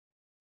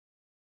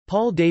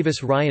Paul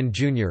Davis Ryan,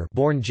 Jr.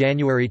 born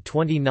January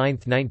 29,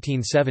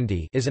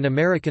 1970, is an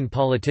American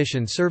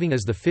politician serving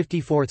as the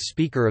 54th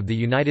Speaker of the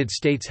United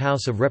States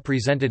House of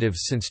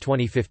Representatives since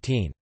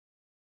 2015.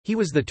 He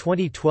was the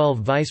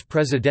 2012 vice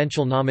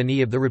presidential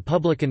nominee of the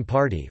Republican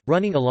Party,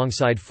 running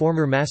alongside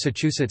former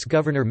Massachusetts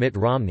Governor Mitt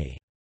Romney.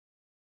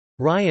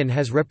 Ryan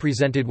has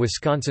represented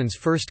Wisconsin's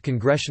 1st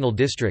congressional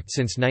district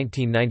since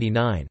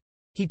 1999.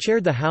 He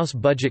chaired the House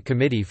Budget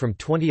Committee from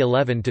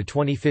 2011 to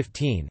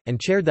 2015, and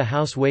chaired the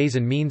House Ways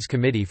and Means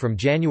Committee from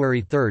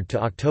January 3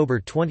 to October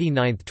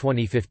 29,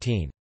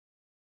 2015.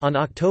 On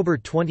October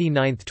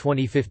 29,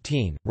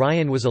 2015,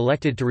 Ryan was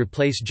elected to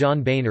replace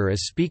John Boehner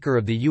as Speaker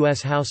of the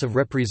U.S. House of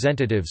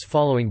Representatives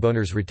following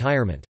Boehner's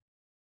retirement.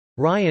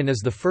 Ryan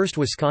is the first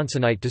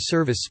Wisconsinite to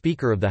serve as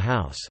Speaker of the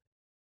House.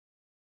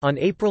 On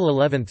April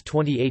 11,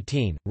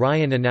 2018,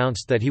 Ryan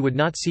announced that he would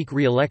not seek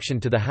re-election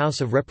to the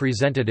House of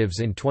Representatives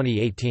in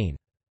 2018.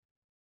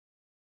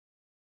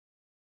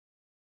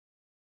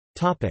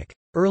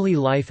 Early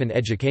life and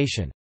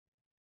education.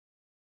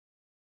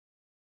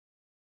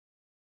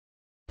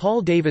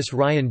 Paul Davis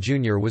Ryan,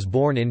 Jr. was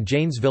born in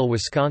Janesville,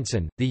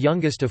 Wisconsin, the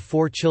youngest of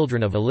 4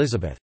 children of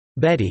Elizabeth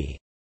Betty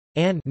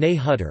Ann née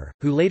Hutter,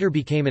 who later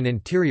became an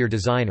interior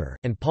designer,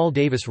 and Paul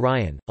Davis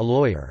Ryan, a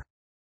lawyer.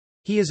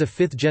 He is a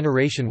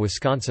 5th-generation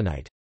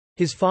Wisconsinite.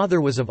 His father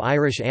was of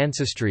Irish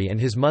ancestry and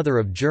his mother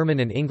of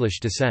German and English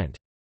descent.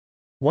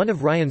 One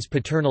of Ryan's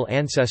paternal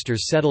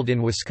ancestors settled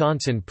in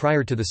Wisconsin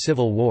prior to the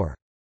Civil War.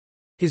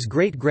 His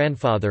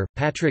great-grandfather,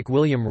 Patrick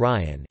William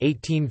Ryan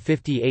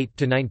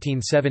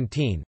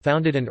 (1858–1917),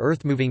 founded an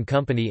earth-moving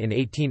company in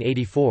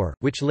 1884,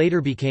 which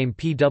later became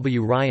P.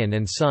 W.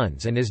 Ryan &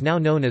 Sons and is now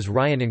known as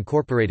Ryan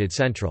Incorporated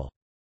Central.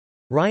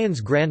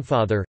 Ryan's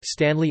grandfather,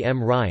 Stanley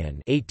M.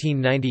 Ryan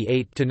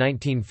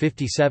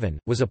 (1898–1957),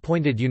 was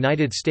appointed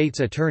United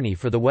States Attorney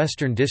for the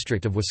Western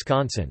District of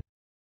Wisconsin.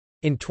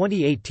 In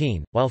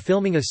 2018, while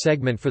filming a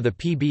segment for the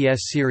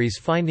PBS series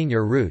Finding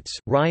Your Roots,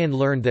 Ryan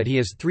learned that he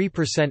is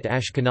 3%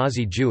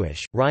 Ashkenazi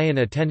Jewish. Ryan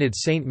attended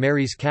St.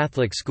 Mary's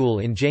Catholic School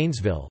in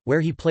Janesville,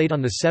 where he played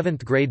on the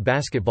 7th grade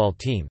basketball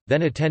team,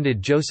 then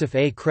attended Joseph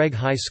A. Craig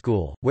High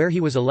School, where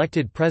he was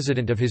elected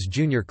president of his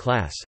junior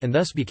class, and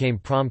thus became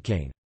prom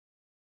king.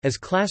 As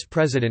class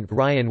president,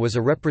 Ryan was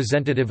a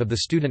representative of the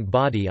student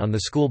body on the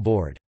school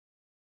board.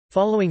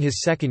 Following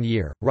his second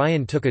year,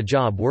 Ryan took a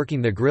job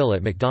working the grill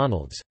at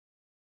McDonald's.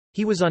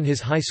 He was on his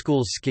high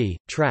school's ski,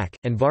 track,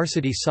 and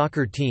varsity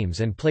soccer teams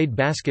and played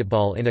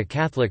basketball in a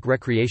Catholic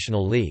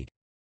recreational league.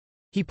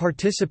 He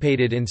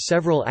participated in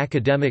several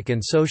academic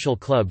and social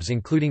clubs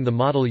including the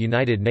Model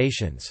United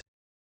Nations.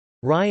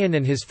 Ryan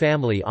and his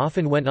family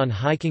often went on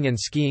hiking and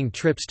skiing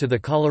trips to the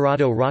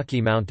Colorado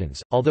Rocky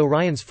Mountains. Although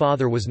Ryan's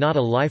father was not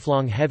a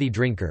lifelong heavy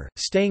drinker,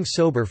 staying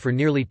sober for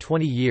nearly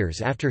 20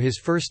 years after his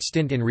first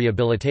stint in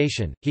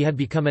rehabilitation, he had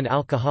become an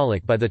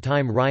alcoholic by the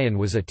time Ryan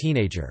was a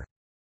teenager.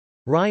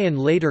 Ryan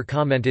later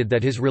commented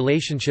that his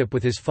relationship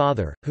with his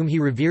father, whom he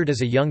revered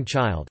as a young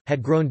child,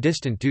 had grown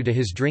distant due to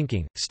his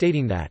drinking,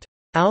 stating that,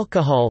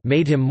 "Alcohol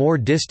made him more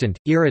distant,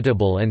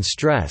 irritable and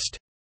stressed.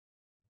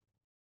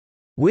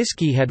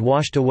 Whiskey had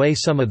washed away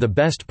some of the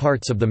best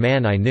parts of the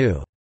man I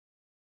knew."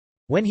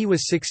 When he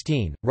was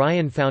 16,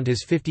 Ryan found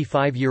his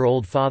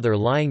 55-year-old father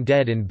lying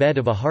dead in bed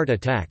of a heart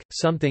attack,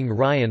 something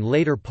Ryan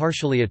later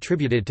partially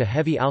attributed to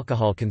heavy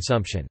alcohol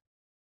consumption.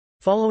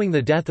 Following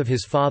the death of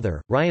his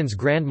father, Ryan's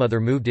grandmother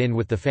moved in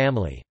with the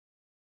family.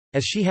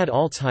 As she had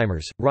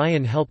Alzheimer's,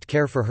 Ryan helped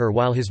care for her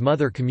while his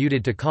mother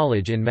commuted to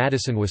college in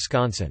Madison,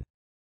 Wisconsin.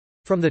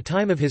 From the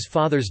time of his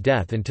father's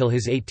death until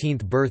his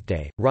 18th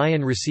birthday,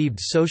 Ryan received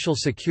Social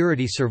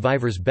Security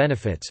survivors'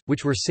 benefits,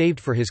 which were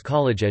saved for his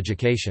college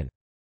education.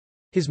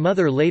 His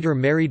mother later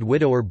married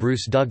widower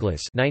Bruce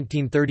Douglas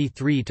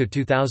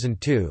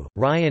 (1933–2002).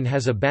 Ryan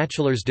has a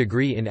bachelor's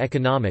degree in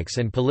economics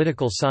and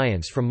political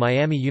science from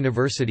Miami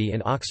University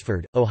in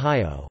Oxford,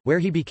 Ohio, where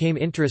he became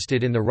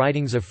interested in the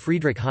writings of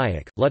Friedrich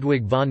Hayek,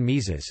 Ludwig von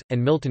Mises,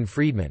 and Milton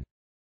Friedman.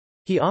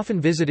 He often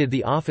visited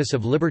the office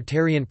of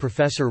libertarian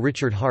professor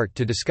Richard Hart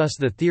to discuss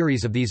the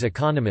theories of these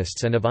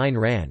economists and of Ayn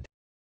Rand.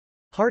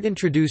 Hart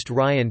introduced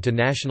Ryan to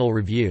National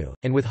Review,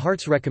 and with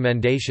Hart's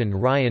recommendation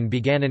Ryan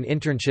began an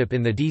internship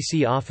in the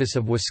D.C. office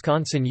of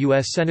Wisconsin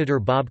U.S. Senator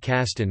Bob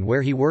Caston,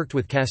 where he worked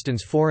with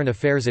Caston's foreign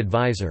affairs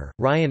advisor.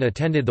 Ryan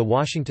attended the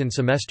Washington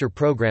Semester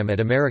Program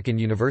at American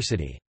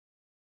University.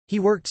 He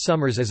worked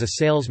summers as a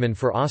salesman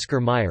for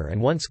Oscar Mayer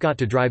and once got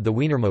to drive the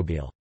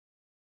Wienermobile.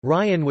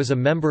 Ryan was a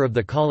member of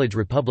the college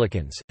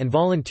Republicans, and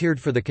volunteered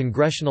for the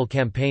congressional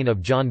campaign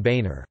of John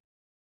Boehner.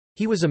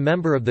 He was a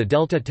member of the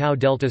Delta Tau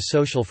Delta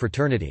social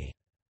fraternity.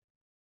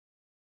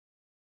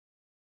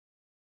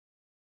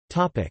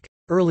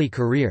 Early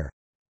career.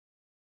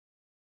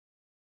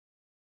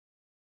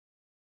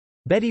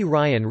 Betty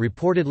Ryan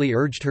reportedly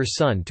urged her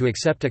son to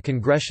accept a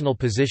congressional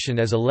position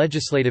as a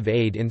legislative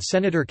aide in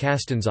Senator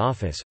Caston's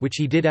office, which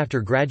he did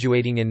after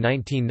graduating in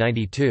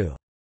 1992.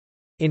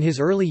 In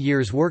his early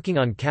years working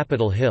on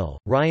Capitol Hill,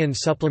 Ryan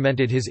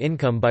supplemented his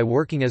income by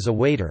working as a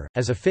waiter,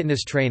 as a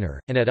fitness trainer,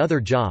 and at other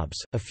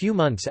jobs. A few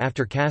months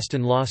after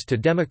Kasten lost to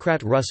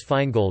Democrat Russ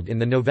Feingold in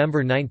the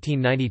November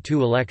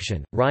 1992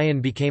 election, Ryan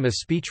became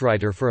a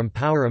speechwriter for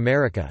Empower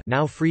America,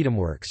 now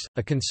FreedomWorks,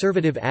 a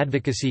conservative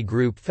advocacy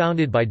group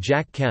founded by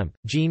Jack Kemp,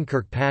 Jeane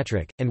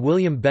Kirkpatrick, and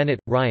William Bennett.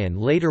 Ryan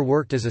later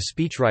worked as a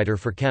speechwriter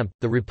for Kemp,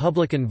 the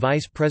Republican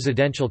vice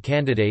presidential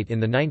candidate in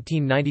the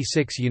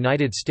 1996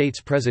 United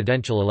States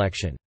presidential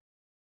election.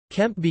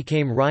 Kemp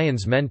became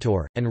Ryan's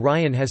mentor, and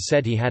Ryan has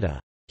said he had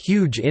a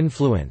huge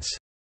influence.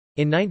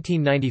 In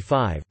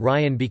 1995,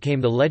 Ryan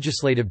became the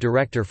legislative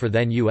director for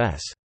then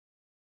U.S.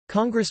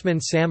 Congressman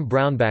Sam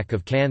Brownback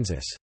of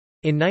Kansas.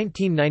 In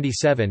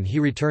 1997 he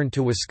returned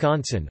to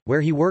Wisconsin,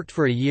 where he worked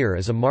for a year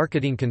as a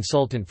marketing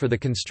consultant for the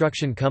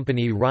construction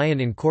company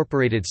Ryan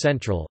Incorporated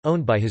Central,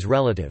 owned by his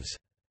relatives.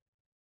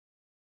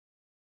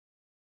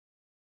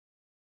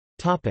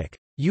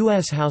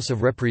 U.S. House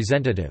of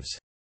Representatives.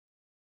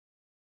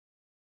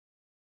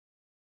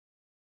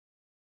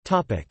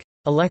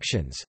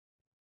 Elections.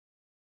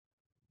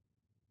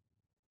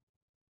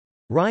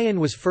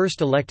 Ryan was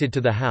first elected to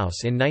the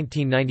House in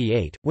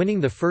 1998, winning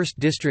the 1st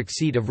District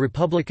seat of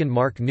Republican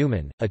Mark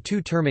Newman, a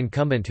two-term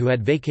incumbent who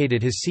had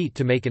vacated his seat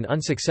to make an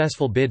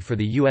unsuccessful bid for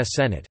the U.S.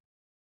 Senate.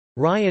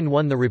 Ryan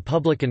won the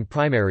Republican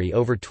primary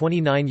over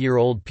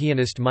 29-year-old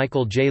pianist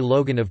Michael J.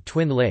 Logan of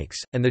Twin Lakes,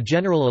 and the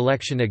general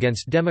election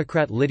against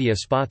Democrat Lydia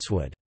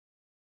Spotswood.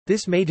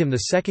 This made him the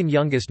second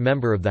youngest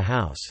member of the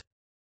House.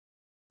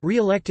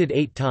 Re-elected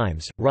 8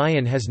 times,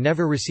 Ryan has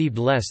never received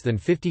less than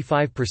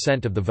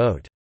 55% of the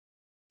vote.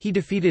 He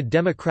defeated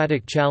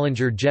Democratic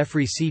challenger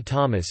Jeffrey C.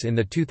 Thomas in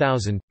the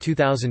 2000,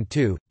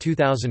 2002,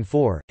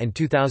 2004, and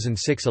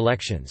 2006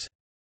 elections.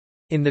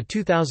 In the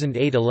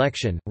 2008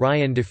 election,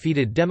 Ryan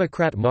defeated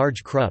Democrat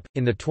Marge Krupp.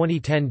 In the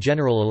 2010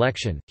 general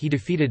election, he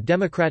defeated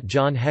Democrat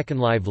John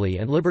Heckenlively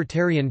and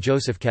Libertarian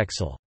Joseph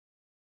Kecksel.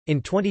 In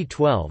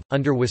 2012,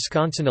 under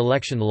Wisconsin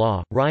election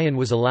law, Ryan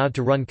was allowed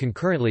to run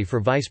concurrently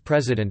for vice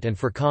president and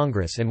for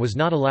Congress and was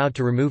not allowed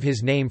to remove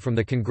his name from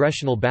the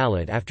congressional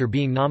ballot after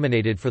being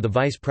nominated for the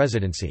vice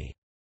presidency.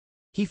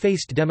 He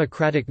faced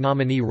Democratic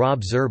nominee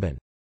Rob Zurbin.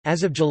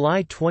 As of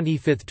July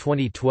 25,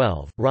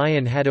 2012,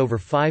 Ryan had over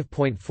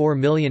 $5.4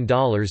 million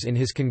in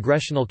his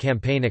congressional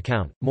campaign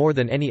account, more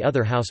than any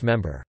other House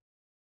member.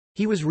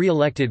 He was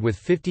re-elected with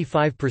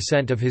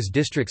 55% of his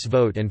district's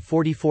vote and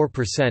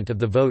 44% of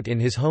the vote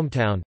in his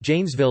hometown,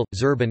 Janesville.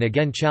 Zurbin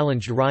again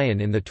challenged Ryan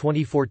in the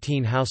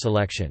 2014 House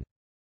election.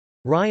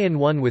 Ryan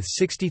won with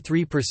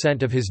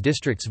 63% of his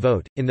district's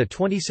vote. In the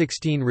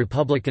 2016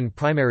 Republican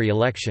primary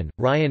election,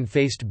 Ryan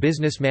faced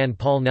businessman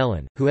Paul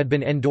Nehlen, who had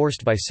been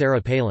endorsed by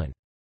Sarah Palin.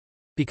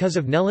 Because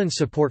of Nehlen's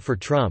support for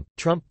Trump,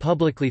 Trump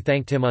publicly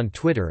thanked him on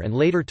Twitter and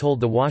later told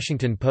The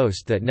Washington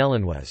Post that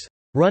Nehlen was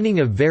running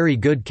a very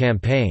good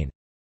campaign,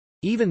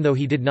 even though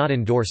he did not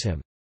endorse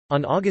him.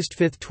 On August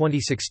 5,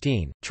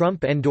 2016,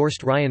 Trump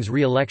endorsed Ryan's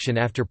re-election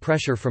after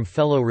pressure from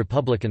fellow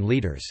Republican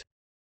leaders.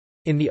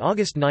 In the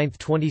August 9,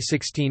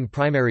 2016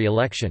 primary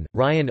election,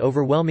 Ryan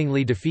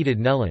overwhelmingly defeated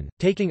Nehlen,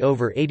 taking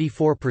over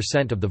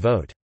 84% of the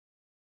vote.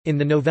 In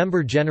the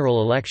November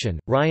general election,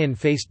 Ryan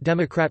faced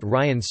Democrat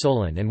Ryan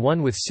Solon and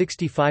won with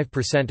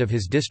 65% of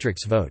his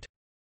district's vote.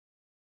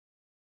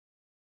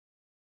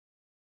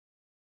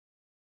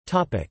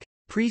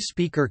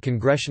 Pre-Speaker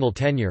congressional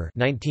tenure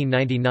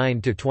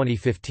 1999 to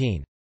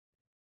 2015.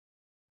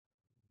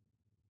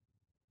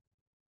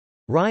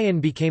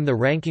 Ryan became the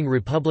ranking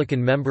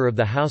Republican member of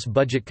the House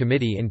Budget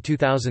Committee in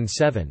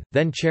 2007,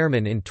 then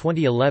chairman in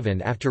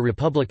 2011 after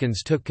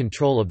Republicans took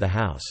control of the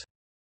House.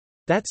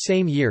 That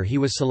same year he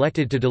was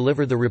selected to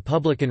deliver the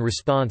Republican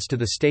response to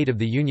the State of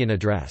the Union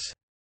address.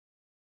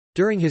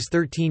 During his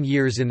 13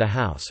 years in the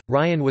House,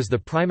 Ryan was the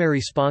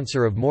primary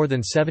sponsor of more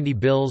than 70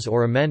 bills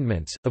or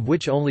amendments, of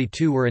which only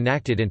 2 were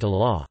enacted into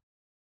law.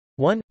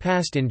 One,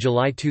 passed in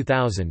July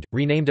 2000,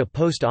 renamed a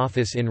post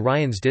office in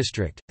Ryan's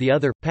district, the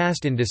other,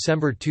 passed in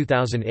December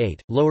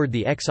 2008, lowered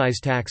the excise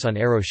tax on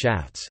arrow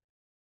shafts.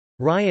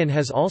 Ryan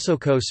has also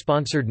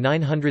co-sponsored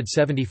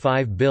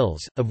 975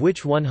 bills, of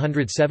which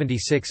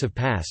 176 have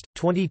passed.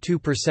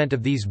 22%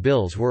 of these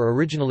bills were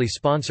originally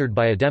sponsored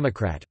by a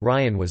Democrat.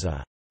 Ryan was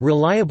a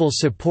reliable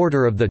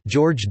supporter of the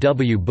George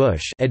W.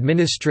 Bush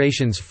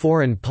administration's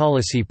foreign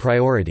policy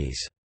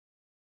priorities,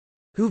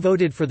 who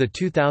voted for the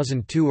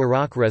 2002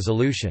 Iraq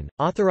resolution,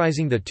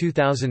 authorizing the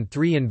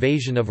 2003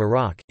 invasion of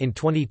Iraq. In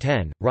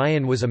 2010,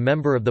 Ryan was a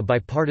member of the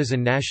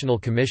Bipartisan National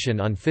Commission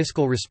on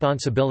Fiscal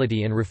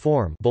Responsibility and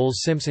Reform,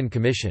 Bowles-Simpson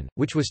Commission,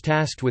 which was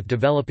tasked with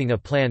developing a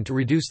plan to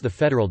reduce the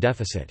federal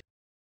deficit.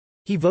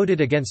 He voted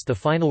against the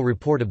final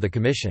report of the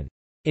commission.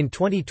 In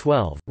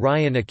 2012,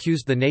 Ryan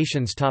accused the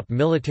nation's top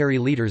military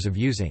leaders of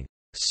using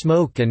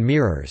smoke and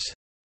mirrors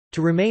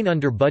to remain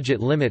under budget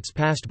limits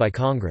passed by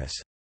Congress.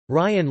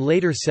 Ryan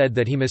later said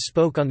that he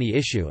misspoke on the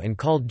issue and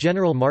called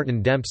General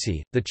Martin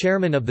Dempsey, the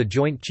chairman of the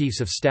Joint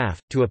Chiefs of Staff,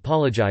 to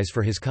apologize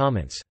for his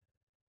comments.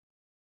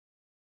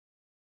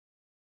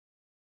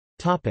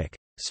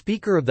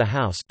 Speaker of the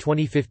House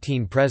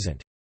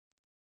 2015–present.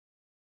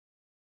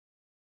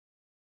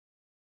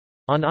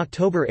 On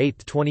October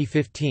 8,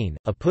 2015,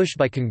 a push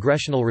by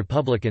congressional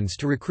Republicans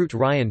to recruit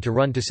Ryan to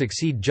run to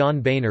succeed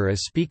John Boehner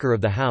as Speaker of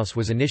the House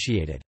was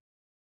initiated.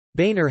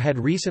 Boehner had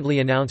recently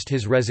announced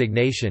his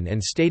resignation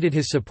and stated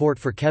his support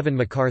for Kevin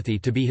McCarthy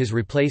to be his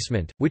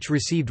replacement, which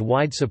received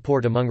wide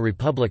support among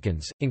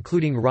Republicans,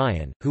 including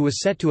Ryan, who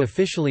was set to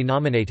officially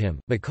nominate him.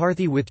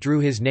 McCarthy withdrew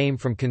his name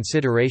from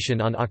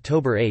consideration on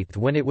October 8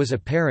 when it was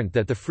apparent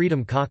that the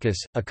Freedom Caucus,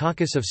 a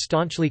caucus of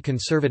staunchly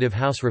conservative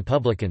House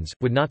Republicans,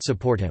 would not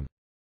support him.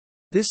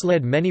 This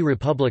led many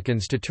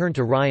Republicans to turn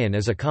to Ryan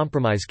as a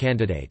compromise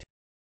candidate.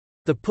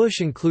 The push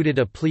included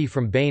a plea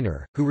from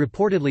Boehner, who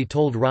reportedly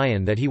told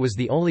Ryan that he was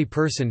the only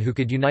person who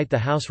could unite the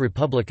House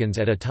Republicans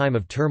at a time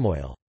of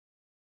turmoil.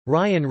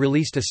 Ryan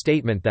released a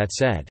statement that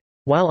said,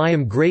 "While I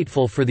am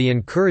grateful for the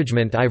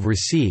encouragement I've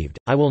received,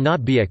 I will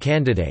not be a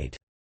candidate."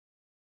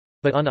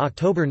 But on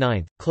October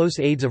 9, close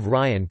aides of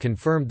Ryan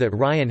confirmed that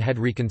Ryan had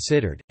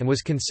reconsidered, and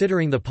was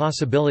considering the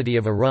possibility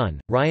of a run.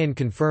 Ryan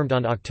confirmed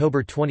on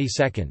October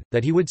 22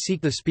 that he would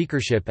seek the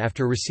speakership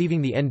after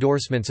receiving the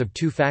endorsements of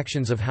two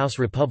factions of House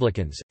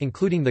Republicans,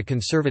 including the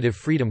conservative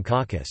Freedom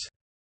Caucus.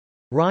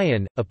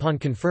 Ryan, upon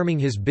confirming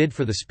his bid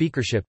for the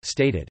speakership,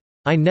 stated,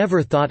 "I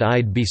never thought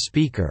I'd be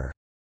Speaker.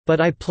 But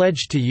I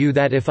pledged to you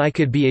that if I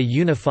could be a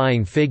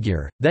unifying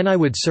figure, then I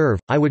would serve,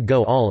 I would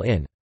go all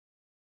in.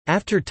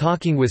 After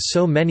talking with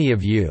so many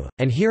of you,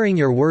 and hearing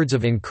your words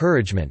of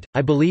encouragement,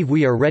 I believe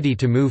we are ready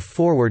to move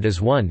forward as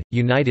one,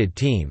 united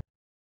team.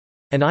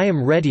 And I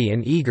am ready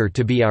and eager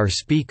to be our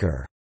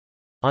Speaker."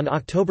 On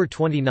October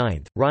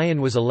 29,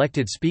 Ryan was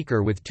elected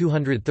Speaker with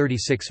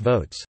 236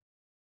 votes.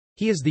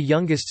 He is the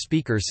youngest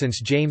Speaker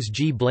since James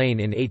G. Blaine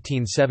in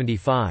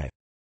 1875.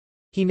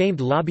 He named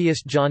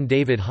lobbyist John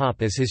David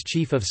Hoppe as his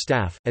Chief of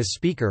Staff. As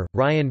Speaker,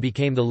 Ryan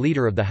became the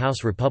leader of the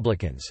House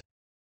Republicans.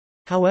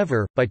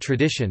 However, by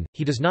tradition,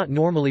 he does not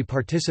normally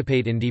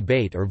participate in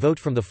debate or vote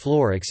from the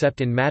floor except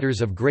in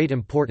matters of great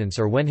importance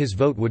or when his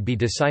vote would be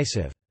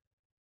decisive.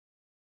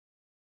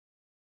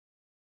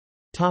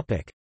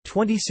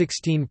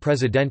 2016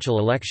 presidential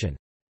election.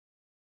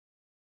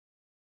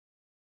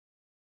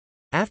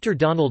 After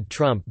Donald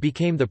Trump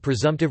became the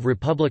presumptive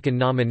Republican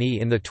nominee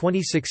in the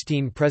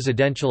 2016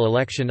 presidential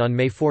election on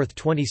May 4,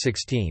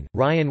 2016,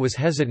 Ryan was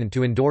hesitant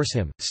to endorse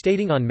him,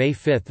 stating on May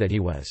 5 that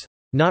he was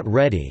not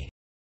ready.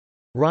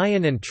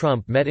 Ryan and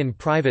Trump met in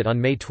private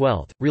on May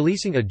 12,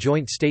 releasing a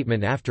joint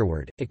statement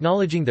afterward,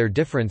 acknowledging their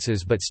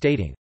differences but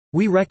stating,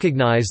 "We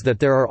recognize that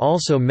there are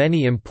also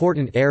many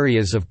important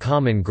areas of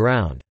common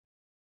ground."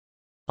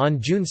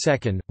 On June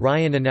 2,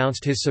 Ryan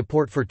announced his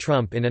support for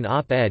Trump in an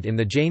op-ed in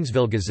the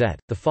Janesville Gazette.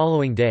 The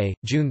following day,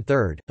 June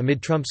 3,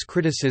 amid Trump's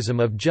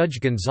criticism of Judge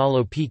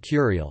Gonzalo P.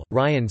 Curiel,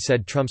 Ryan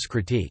said Trump's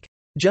critique,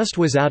 "just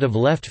was out of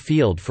left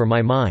field for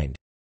my mind,"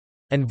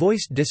 and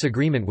voiced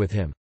disagreement with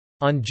him.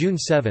 On June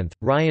 7,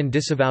 Ryan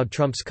disavowed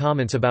Trump's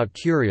comments about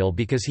Curiel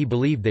because he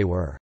believed they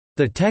were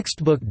the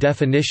textbook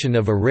definition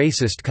of a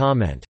racist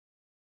comment.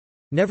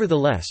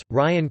 Nevertheless,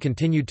 Ryan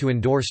continued to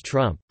endorse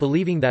Trump,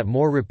 believing that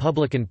more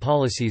Republican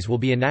policies will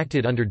be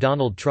enacted under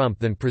Donald Trump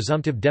than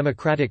presumptive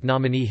Democratic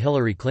nominee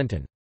Hillary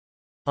Clinton.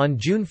 On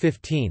June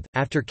 15,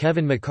 after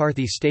Kevin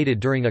McCarthy stated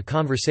during a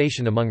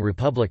conversation among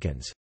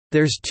Republicans,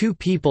 "There's two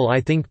people I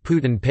think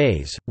Putin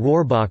pays,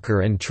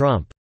 Rohrabacher and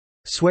Trump.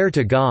 Swear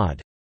to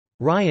God."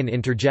 Ryan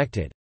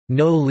interjected,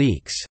 "No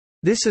leaks.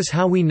 This is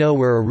how we know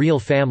we're a real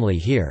family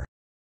here."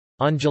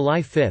 On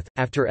July 5,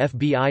 after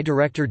FBI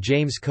Director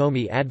James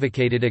Comey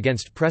advocated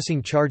against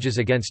pressing charges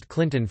against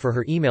Clinton for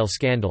her email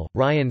scandal,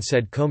 Ryan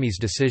said Comey's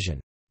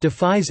decision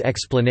defies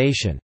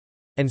explanation,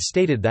 and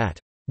stated that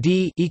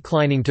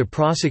declining to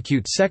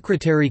prosecute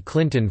Secretary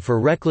Clinton for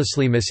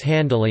recklessly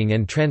mishandling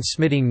and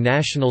transmitting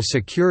national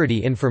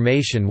security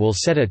information will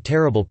set a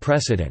terrible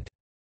precedent.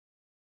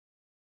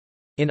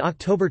 In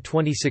October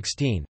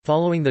 2016,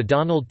 following the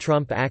Donald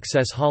Trump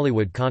Access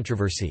Hollywood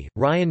controversy,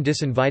 Ryan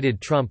disinvited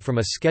Trump from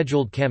a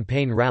scheduled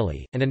campaign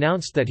rally, and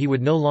announced that he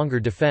would no longer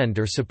defend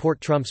or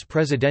support Trump's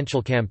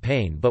presidential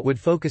campaign but would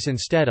focus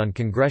instead on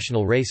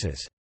congressional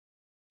races.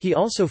 He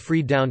also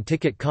freed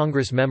down-ticket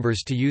Congress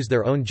members to use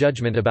their own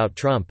judgment about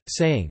Trump,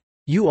 saying,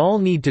 "You all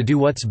need to do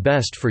what's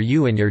best for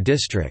you and your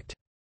district."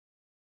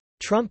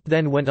 Trump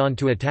then went on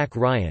to attack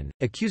Ryan,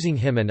 accusing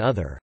him and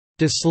other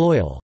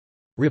disloyal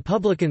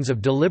Republicans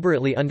of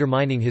deliberately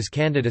undermining his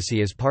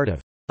candidacy as part of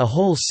a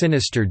whole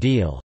sinister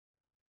deal.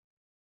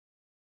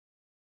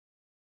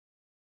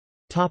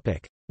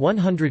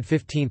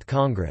 115th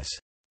Congress.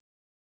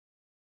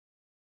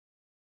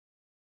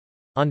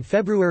 On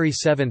February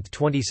 7,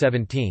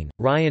 2017,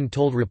 Ryan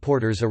told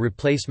reporters a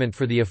replacement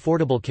for the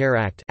Affordable Care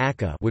Act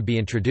 (ACA) would be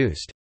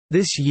introduced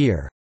this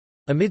year.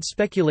 Amid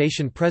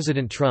speculation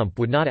President Trump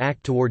would not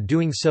act toward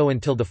doing so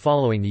until the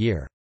following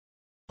year.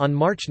 On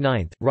March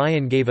 9,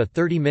 Ryan gave a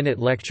 30-minute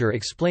lecture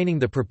explaining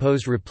the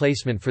proposed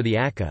replacement for the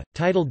ACA,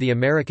 titled the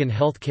American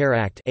Health Care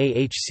Act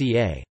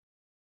 (AHCA).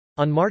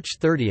 On March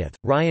 30,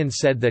 Ryan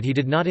said that he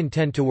did not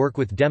intend to work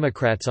with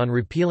Democrats on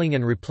repealing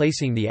and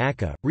replacing the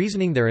ACA,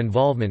 reasoning their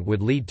involvement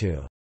would lead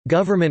to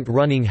government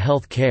running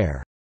health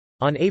care.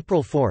 On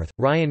April 4,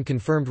 Ryan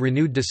confirmed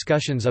renewed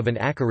discussions of an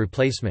ACA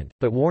replacement,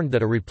 but warned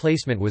that a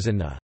replacement was in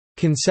the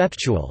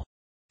conceptual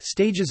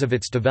stages of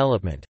its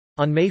development.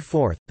 On May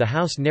 4, the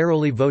House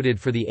narrowly voted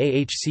for the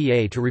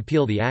AHCA to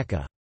repeal the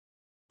ACA.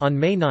 On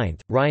May 9,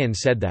 Ryan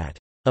said that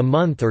a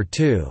month or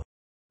two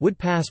would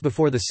pass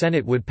before the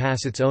Senate would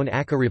pass its own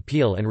ACA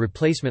repeal and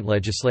replacement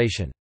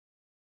legislation.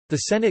 The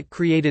Senate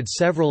created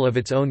several of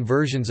its own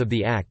versions of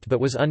the act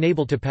but was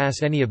unable to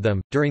pass any of them.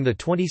 During the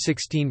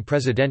 2016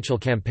 presidential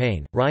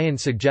campaign, Ryan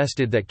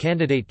suggested that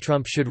candidate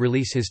Trump should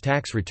release his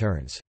tax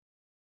returns.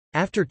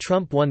 After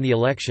Trump won the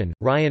election,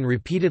 Ryan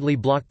repeatedly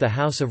blocked the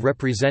House of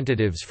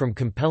Representatives from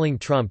compelling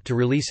Trump to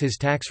release his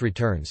tax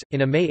returns.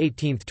 In a May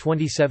 18,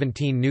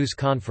 2017 news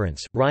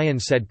conference, Ryan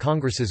said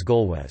Congress's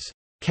goal was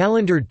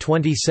calendared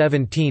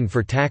 2017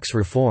 for tax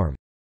reform,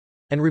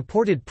 and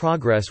reported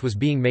progress was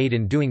being made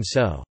in doing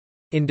so.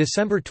 In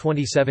December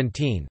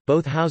 2017,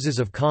 both houses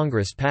of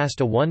Congress passed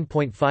a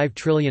 $1.5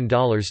 trillion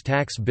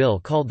tax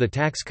bill called the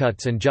Tax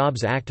Cuts and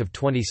Jobs Act of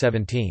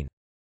 2017.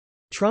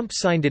 Trump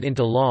signed it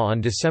into law on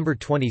December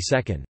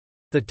 22.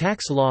 The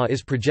tax law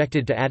is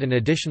projected to add an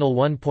additional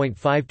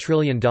 $1.5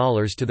 trillion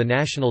to the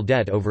national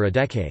debt over a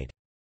decade.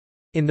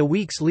 In the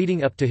weeks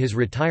leading up to his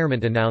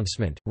retirement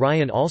announcement,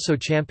 Ryan also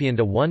championed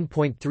a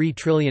 $1.3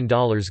 trillion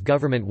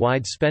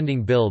government-wide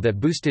spending bill that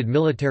boosted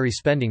military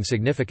spending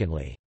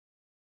significantly.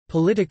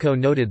 Politico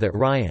noted that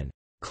Ryan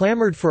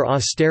clamored for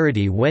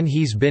austerity when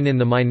he's been in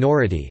the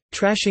minority,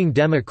 trashing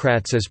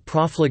Democrats as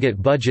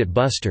profligate budget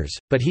busters,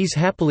 but he's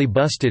happily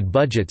busted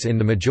budgets in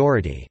the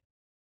majority.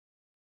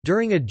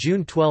 During a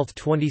June 12,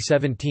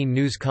 2017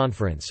 news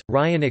conference,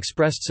 Ryan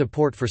expressed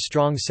support for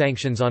strong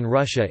sanctions on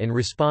Russia in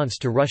response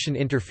to Russian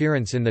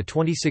interference in the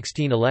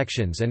 2016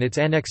 elections and its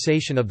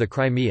annexation of the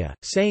Crimea,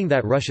 saying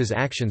that Russia's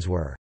actions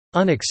were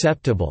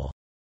unacceptable.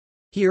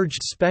 He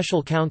urged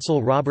special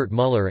counsel Robert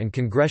Mueller and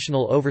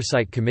congressional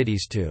oversight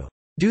committees to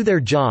do their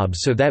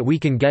jobs so that we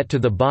can get to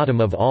the bottom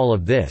of all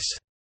of this.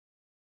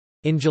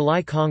 In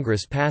July,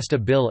 Congress passed a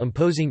bill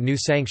imposing new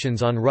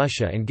sanctions on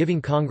Russia and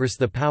giving Congress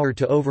the power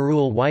to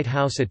overrule White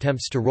House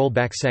attempts to roll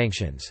back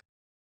sanctions.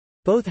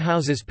 Both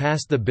houses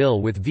passed the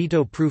bill with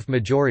veto-proof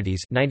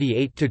majorities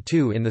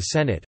 98-2 in the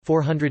Senate,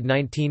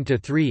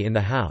 419-3 in the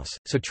House,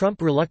 so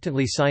Trump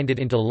reluctantly signed it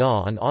into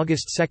law on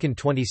August 2,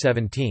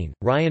 2017.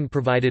 Ryan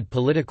provided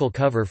political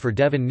cover for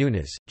Devin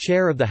Nunes,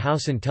 chair of the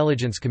House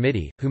Intelligence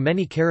Committee, who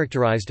many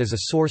characterized as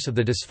a source of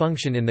the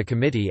dysfunction in the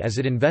committee as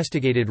it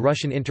investigated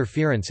Russian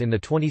interference in the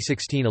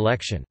 2016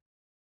 election.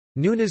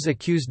 Nunes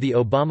accused the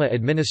Obama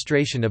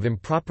administration of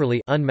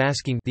improperly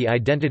unmasking the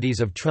identities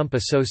of Trump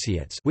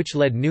associates, which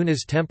led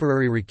Nunes'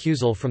 temporary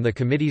recusal from the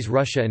committee's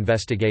Russia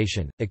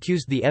investigation,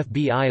 accused the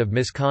FBI of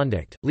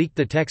misconduct, leaked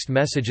the text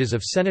messages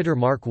of Senator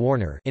Mark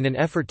Warner in an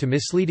effort to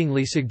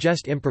misleadingly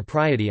suggest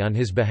impropriety on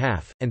his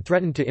behalf, and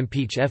threatened to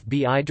impeach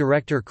FBI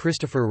Director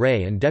Christopher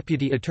Wray and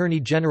Deputy Attorney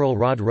General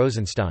Rod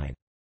Rosenstein.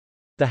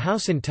 The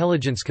House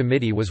Intelligence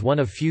Committee was one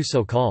of few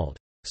so-called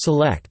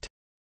select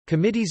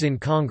committees in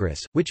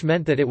Congress, which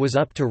meant that it was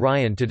up to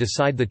Ryan to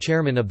decide the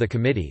chairman of the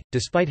committee.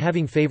 Despite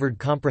having favored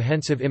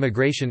comprehensive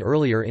immigration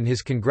earlier in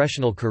his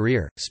congressional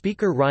career,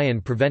 Speaker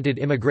Ryan prevented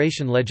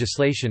immigration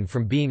legislation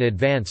from being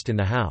advanced in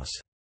the House.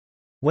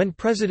 When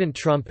President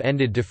Trump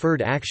ended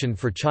Deferred Action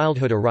for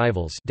Childhood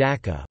Arrivals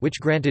 (DACA), which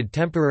granted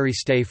temporary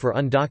stay for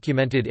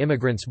undocumented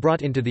immigrants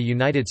brought into the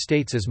United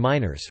States as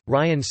minors,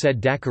 Ryan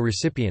said DACA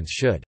recipients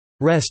should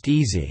rest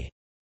easy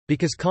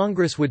because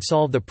Congress would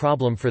solve the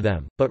problem for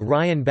them, but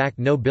Ryan backed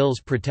no bills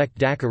protect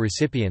DACA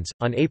recipients.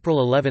 On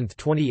April 11,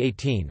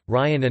 2018,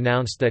 Ryan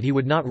announced that he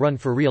would not run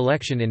for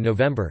re-election in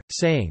November,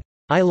 saying,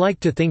 "I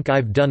like to think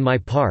I've done my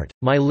part,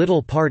 my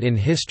little part in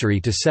history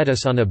to set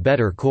us on a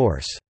better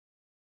course."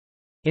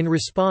 In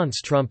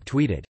response, Trump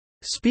tweeted,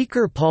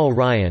 "Speaker Paul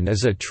Ryan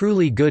is a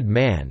truly good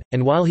man,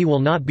 and while he will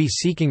not be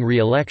seeking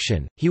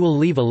re-election, he will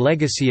leave a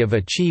legacy of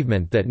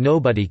achievement that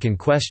nobody can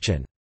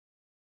question."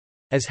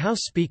 As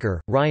House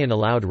Speaker, Ryan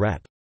allowed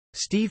Rep.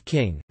 Steve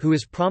King, who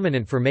is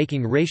prominent for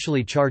making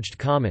racially charged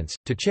comments,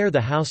 to chair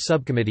the House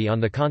Subcommittee on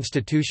the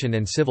Constitution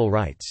and Civil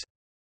Rights.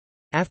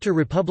 After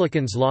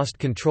Republicans lost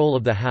control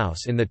of the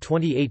House in the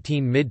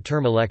 2018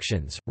 mid-term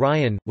elections,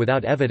 Ryan,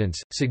 without evidence,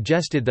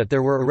 suggested that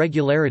there were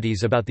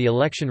irregularities about the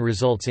election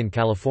results in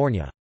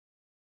California.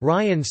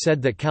 Ryan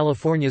said that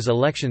California's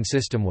election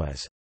system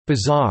was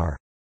bizarre,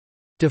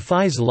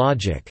 defies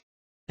logic,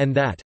 and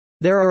that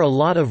there are a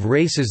lot of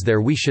races there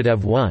we should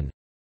have won.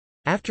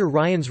 After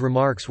Ryan's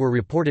remarks were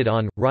reported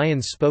on,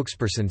 Ryan's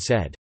spokesperson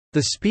said,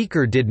 "The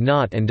Speaker did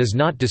not and does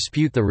not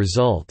dispute the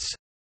results."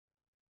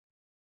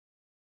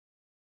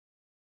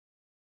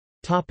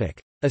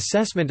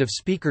 Assessment of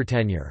Speaker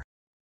tenure.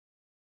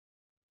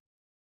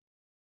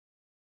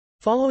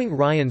 Following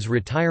Ryan's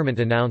retirement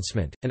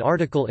announcement, an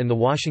article in The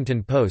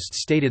Washington Post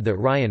stated that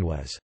Ryan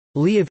was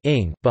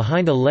leaving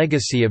behind a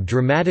legacy of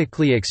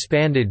dramatically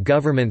expanded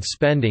government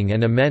spending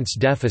and immense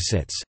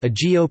deficits, a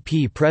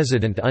GOP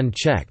president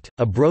unchecked,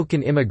 a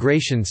broken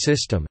immigration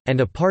system, and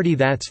a party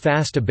that's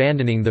fast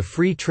abandoning the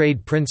free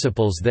trade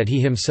principles that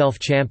he himself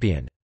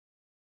championed.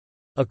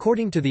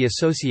 According to the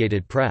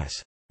Associated Press,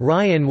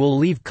 "Ryan will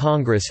leave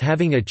Congress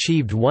having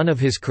achieved one of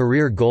his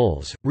career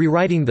goals,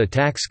 rewriting the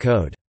tax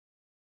code.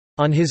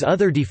 On his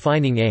other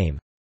defining aim,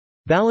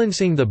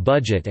 balancing the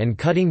budget and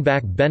cutting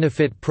back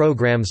benefit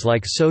programs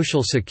like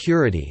Social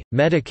Security,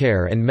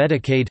 Medicare and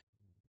Medicaid,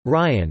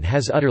 Ryan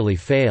has utterly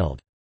failed."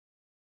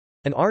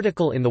 An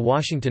article in The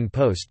Washington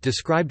Post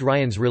described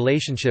Ryan's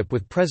relationship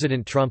with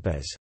President Trump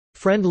as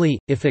friendly,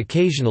 if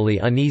occasionally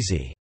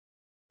uneasy,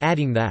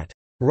 adding that,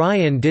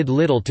 "Ryan did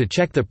little to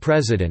check the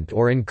president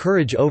or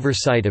encourage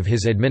oversight of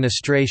his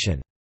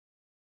administration."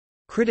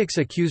 Critics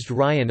accused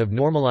Ryan of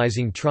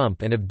normalizing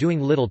Trump and of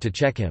doing little to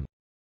check him.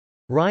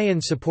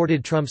 Ryan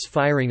supported Trump's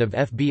firing of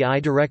FBI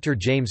Director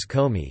James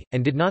Comey,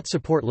 and did not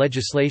support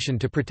legislation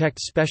to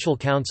protect Special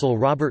Counsel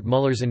Robert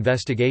Mueller's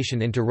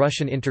investigation into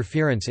Russian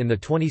interference in the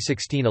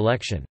 2016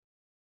 election.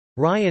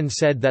 Ryan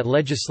said that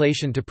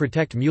legislation to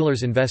protect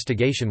Mueller's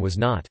investigation was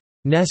not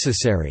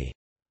necessary.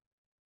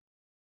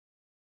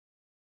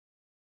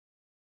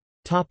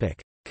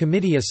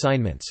 Committee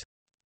assignments.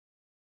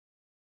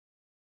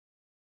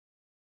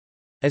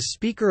 As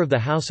Speaker of the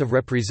House of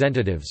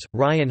Representatives,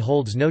 Ryan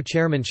holds no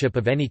chairmanship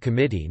of any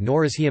committee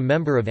nor is he a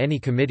member of any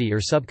committee or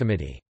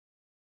subcommittee.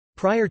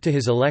 Prior to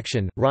his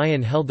election,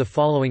 Ryan held the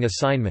following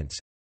assignments: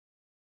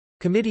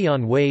 Committee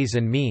on Ways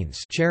and Means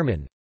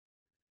Chairman,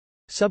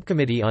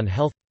 Subcommittee on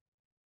Health.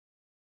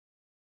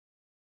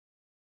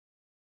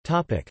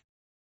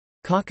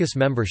 Caucus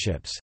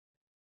memberships.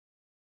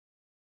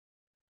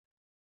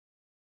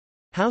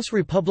 House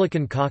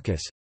Republican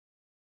Caucus,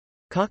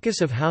 Caucus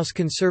of House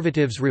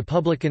Conservatives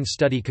Republican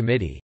Study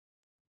Committee,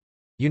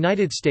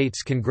 United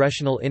States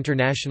Congressional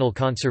International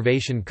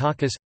Conservation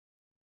Caucus,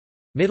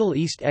 Middle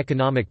East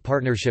Economic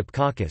Partnership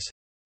Caucus,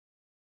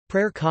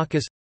 Prayer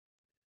Caucus,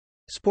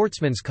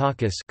 Sportsman's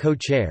Caucus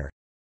co-chair,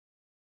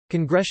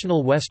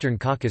 Congressional Western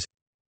Caucus.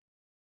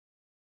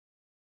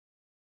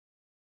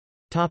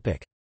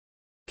 Topic: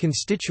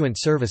 Constituent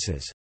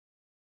services.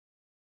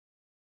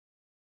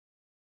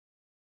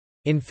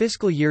 In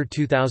fiscal year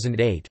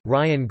 2008,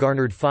 Ryan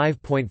garnered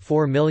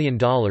 $5.4 million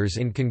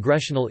in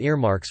congressional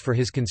earmarks for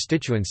his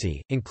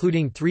constituency,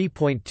 including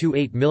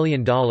 $3.28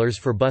 million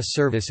for bus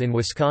service in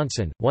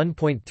Wisconsin,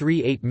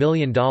 $1.38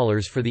 million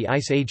for the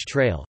Ice Age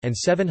Trail, and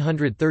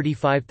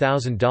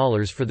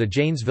 $735,000 for the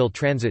Janesville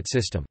Transit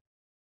System.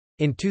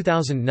 In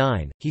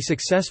 2009, he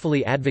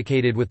successfully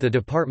advocated with the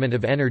Department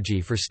of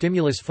Energy for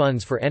stimulus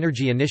funds for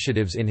energy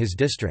initiatives in his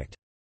district.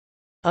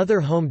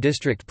 Other home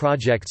district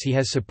projects he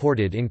has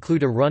supported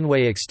include a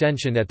runway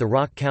extension at the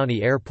Rock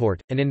County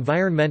Airport, an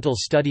environmental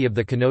study of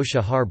the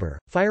Kenosha Harbor,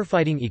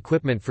 firefighting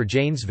equipment for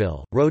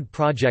Janesville, road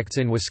projects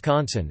in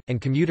Wisconsin, and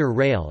commuter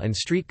rail and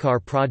streetcar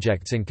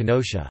projects in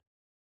Kenosha.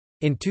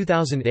 In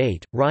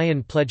 2008,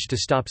 Ryan pledged to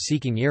stop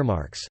seeking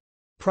earmarks.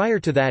 Prior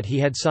to that he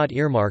had sought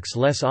earmarks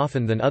less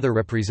often than other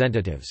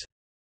representatives.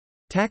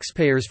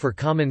 Taxpayers for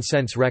Common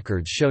Sense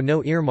records show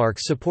no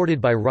earmarks supported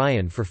by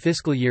Ryan for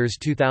fiscal years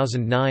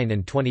 2009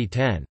 and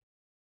 2010.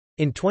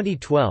 In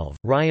 2012,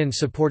 Ryan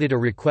supported a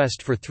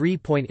request for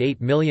 $3.8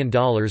 million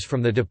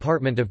from the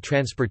Department of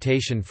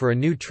Transportation for a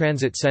new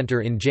transit center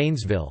in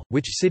Janesville,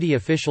 which city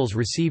officials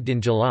received in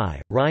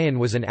July. Ryan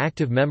was an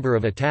active member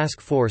of a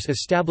task force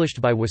established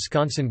by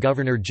Wisconsin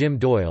Governor Jim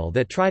Doyle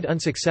that tried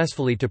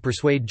unsuccessfully to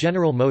persuade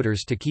General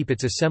Motors to keep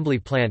its assembly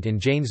plant in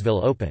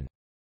Janesville open.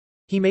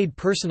 He made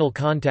personal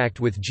contact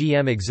with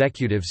GM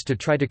executives to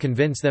try to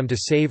convince them to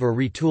save or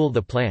retool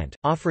the plant,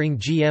 offering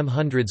GM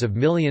hundreds of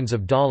millions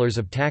of dollars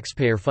of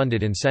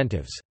taxpayer-funded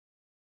incentives.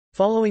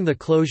 Following the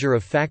closure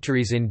of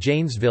factories in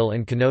Janesville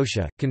and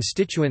Kenosha,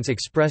 constituents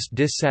expressed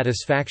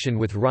dissatisfaction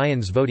with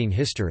Ryan's voting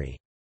history.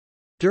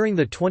 During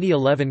the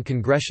 2011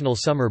 congressional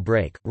summer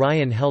break,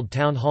 Ryan held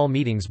town hall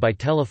meetings by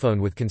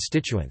telephone with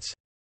constituents.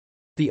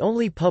 The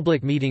only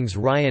public meetings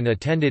Ryan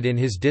attended in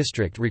his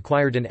district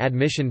required an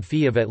admission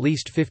fee of at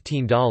least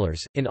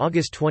 $15. In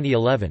August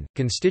 2011,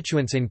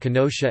 constituents in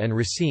Kenosha and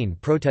Racine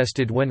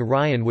protested when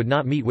Ryan would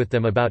not meet with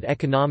them about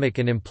economic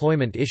and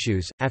employment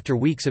issues, after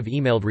weeks of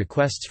emailed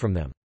requests from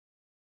them.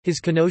 His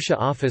Kenosha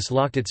office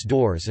locked its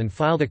doors and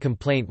filed a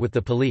complaint with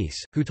the police,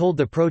 who told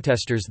the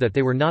protesters that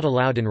they were not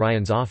allowed in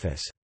Ryan's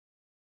office.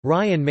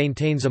 Ryan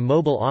maintains a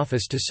mobile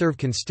office to serve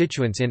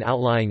constituents in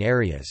outlying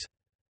areas.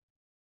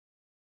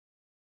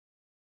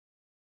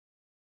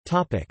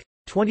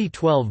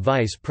 2012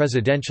 vice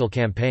presidential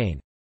campaign.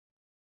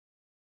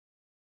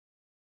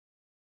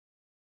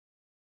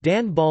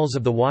 Dan Balls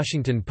of The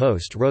Washington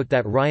Post wrote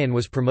that Ryan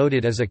was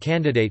promoted as a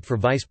candidate for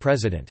vice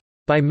president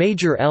by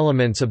major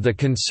elements of the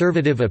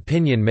conservative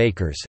opinion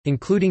makers,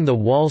 including the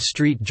Wall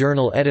Street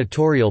Journal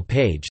editorial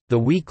page, the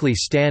Weekly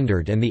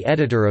Standard and the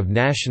editor of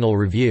National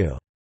Review.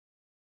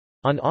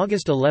 On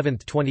August 11,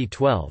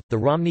 2012, the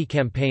Romney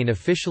campaign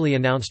officially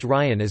announced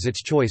Ryan as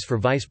its choice for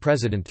vice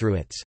president through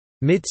its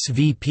MITS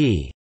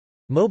VP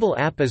mobile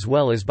app as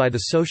well as by the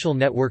social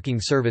networking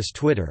service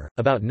Twitter,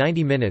 about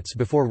 90 minutes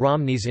before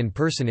Romney's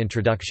in-person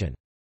introduction.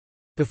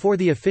 Before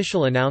the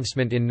official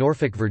announcement in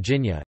Norfolk,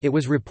 Virginia, it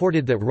was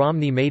reported that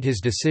Romney made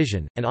his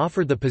decision, and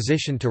offered the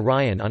position to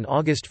Ryan on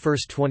August 1,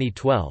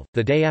 2012,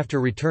 the day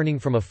after returning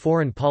from a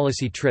foreign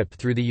policy trip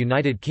through the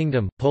United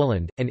Kingdom,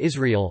 Poland, and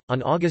Israel.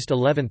 On August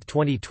 11,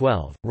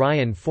 2012,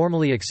 Ryan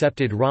formally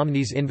accepted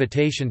Romney's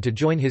invitation to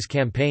join his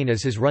campaign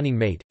as his running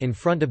mate, in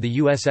front of the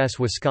USS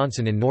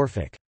Wisconsin in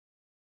Norfolk.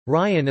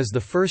 Ryan is the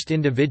first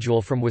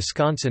individual from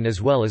Wisconsin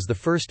as well as the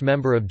first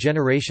member of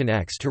Generation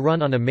X to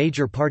run on a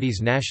major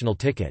party's national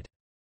ticket.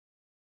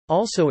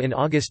 Also in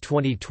August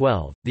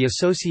 2012, the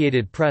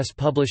Associated Press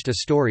published a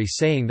story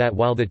saying that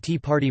while the Tea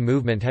Party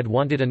movement had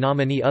wanted a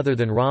nominee other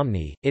than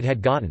Romney, it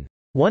had gotten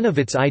one of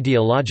its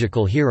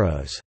ideological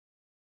heroes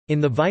in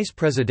the vice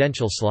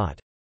presidential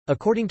slot.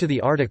 According to the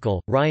article,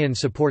 Ryan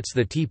supports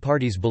the Tea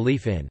Party's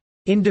belief in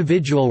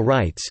individual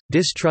rights,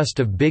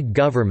 distrust of big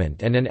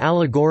government and an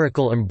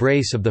allegorical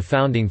embrace of the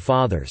Founding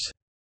Fathers.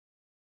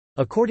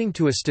 According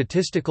to a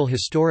statistical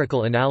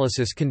historical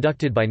analysis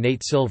conducted by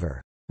Nate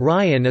Silver,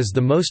 Ryan is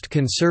the most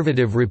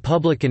conservative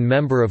Republican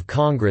member of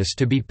Congress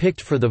to be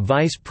picked for the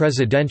vice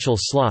presidential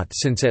slot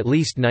since at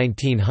least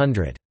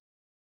 1900,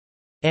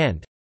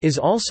 and is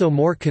also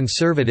more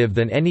conservative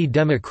than any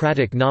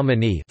Democratic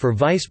nominee for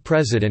vice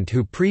president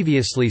who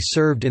previously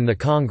served in the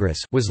Congress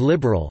was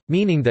liberal,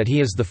 meaning that he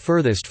is the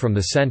furthest from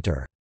the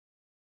center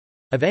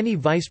of any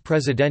vice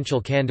presidential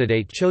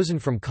candidate chosen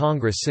from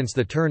Congress since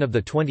the turn of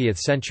the 20th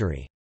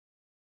century.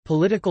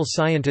 Political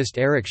scientist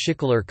Eric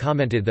Schickler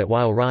commented that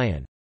while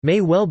Ryan may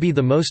well be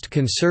the most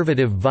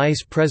conservative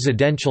vice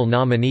presidential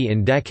nominee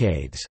in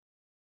decades,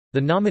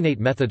 the nominate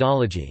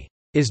methodology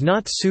is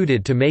not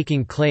suited to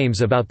making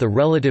claims about the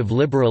relative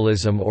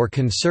liberalism or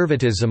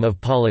conservatism of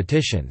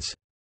politicians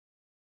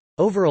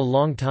over a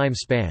long time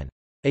span.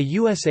 A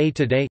USA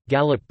Today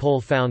Gallup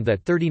poll found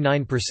that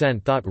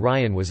 39% thought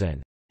Ryan was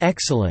an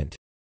excellent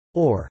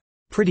or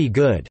pretty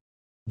good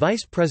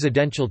vice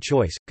presidential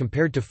choice,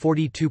 compared to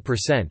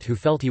 42% who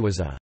felt he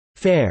was a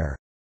fair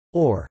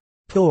or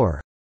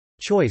poor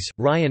choice.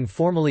 Ryan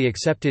formally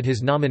accepted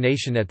his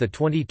nomination at the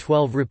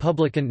 2012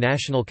 Republican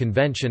National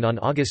Convention on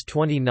August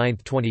 29,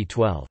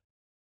 2012.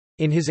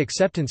 In his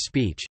acceptance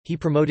speech, he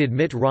promoted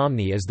Mitt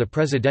Romney as the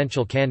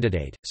presidential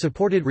candidate,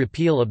 supported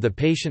repeal of the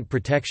Patient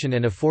Protection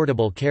and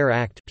Affordable Care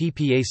Act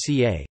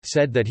 (PPACA),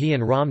 said that he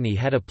and Romney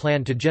had a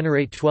plan to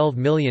generate 12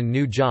 million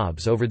new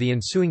jobs over the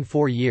ensuing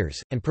 4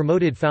 years, and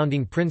promoted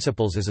founding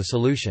principles as a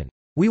solution.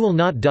 "We will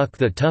not duck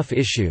the tough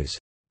issues.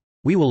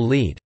 We will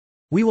lead.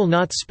 We will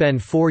not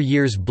spend 4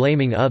 years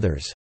blaming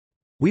others.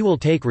 We will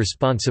take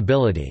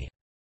responsibility.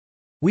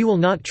 We will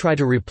not try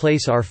to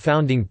replace our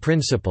founding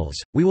principles,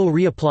 we will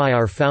reapply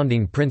our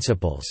founding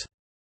principles."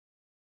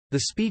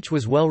 The speech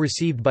was well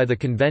received by the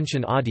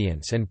convention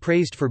audience and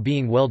praised for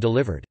being well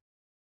delivered.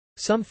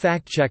 Some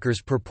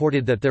fact-checkers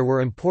purported that there were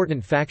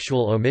important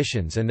factual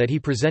omissions and that he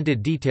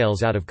presented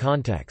details out of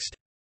context.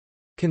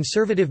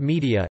 Conservative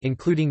media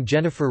including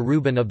Jennifer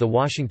Rubin of The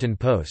Washington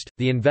Post,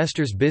 The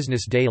Investor's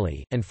Business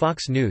Daily, and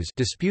Fox News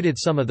disputed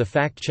some of the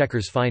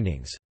fact-checkers'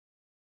 findings.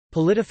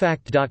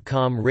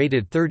 PolitiFact.com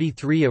rated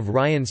 33 of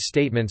Ryan's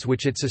statements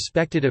which it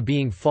suspected of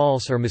being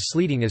false or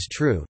misleading as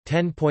true,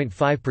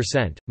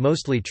 10.5%,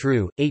 mostly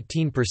true,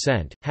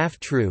 18%, half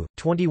true,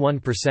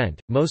 21%,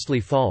 mostly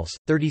false,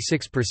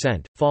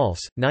 36%, false,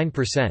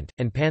 9%,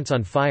 and pants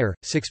on fire,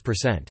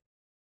 6%.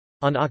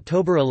 On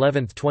October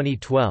 11,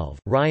 2012,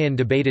 Ryan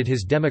debated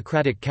his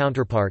Democratic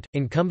counterpart,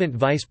 incumbent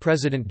Vice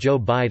President Joe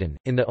Biden,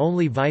 in the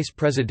only vice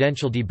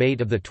presidential debate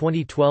of the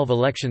 2012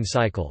 election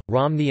cycle.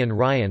 Romney and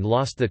Ryan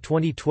lost the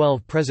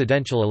 2012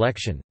 presidential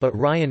election, but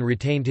Ryan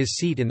retained his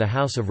seat in the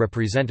House of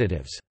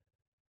Representatives.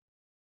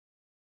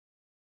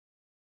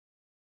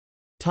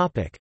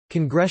 Topic: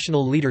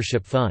 Congressional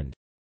Leadership Fund.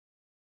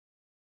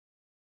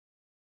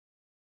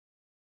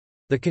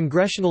 The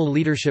Congressional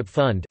Leadership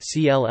Fund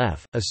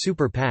 (CLF), a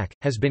super PAC,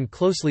 has been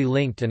closely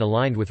linked and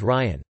aligned with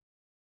Ryan.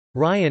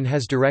 Ryan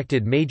has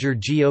directed major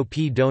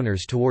GOP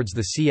donors towards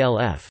the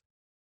CLF.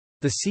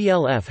 The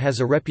CLF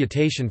has a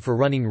reputation for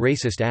running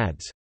racist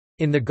ads.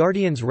 In The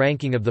Guardian's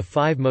ranking of the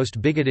 5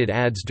 most bigoted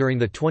ads during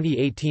the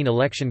 2018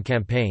 election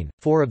campaign,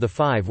 4 of the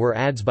 5 were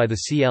ads by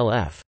the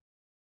CLF.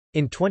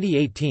 In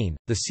 2018,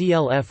 the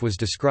CLF was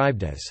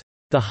described as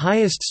the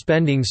highest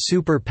spending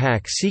super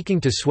PAC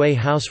seeking to sway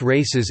House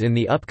races in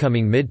the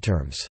upcoming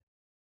midterms.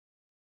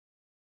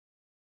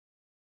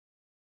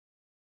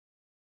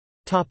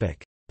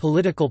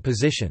 Political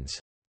positions.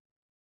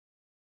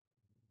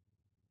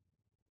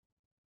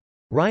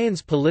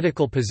 Ryan's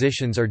political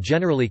positions are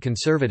generally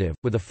conservative,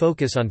 with a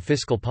focus on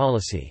fiscal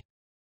policy.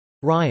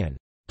 Ryan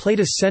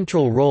played a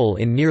central role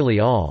in nearly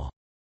all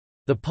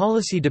the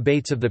policy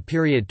debates of the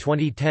period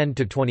 2010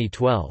 to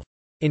 2012.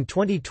 In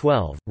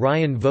 2012,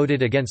 Ryan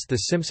voted against the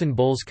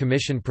Simpson-Bowles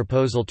Commission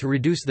proposal to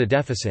reduce the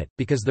deficit,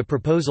 because the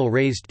proposal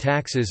raised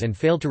taxes and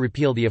failed to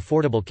repeal the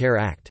Affordable Care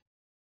Act.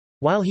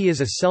 While he is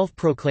a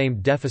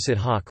self-proclaimed deficit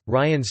hawk,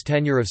 Ryan's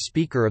tenure of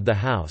Speaker of the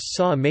House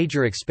saw a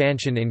major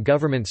expansion in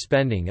government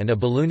spending and a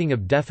ballooning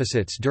of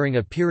deficits during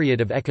a period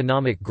of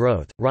economic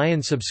growth.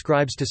 Ryan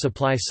subscribes to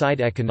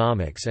supply-side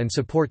economics and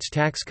supports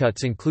tax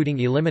cuts including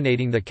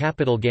eliminating the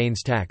capital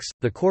gains tax,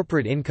 the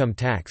corporate income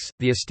tax,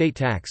 the estate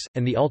tax,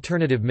 and the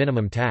alternative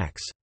minimum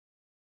tax.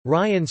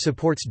 Ryan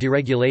supports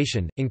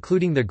deregulation,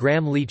 including the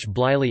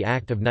Gramm-Leach-Bliley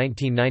Act of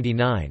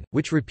 1999,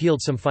 which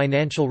repealed some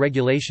financial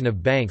regulation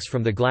of banks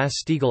from the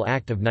Glass-Steagall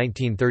Act of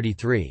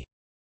 1933.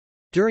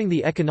 During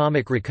the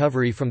economic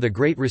recovery from the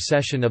Great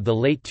Recession of the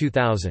late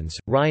 2000s,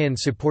 Ryan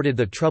supported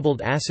the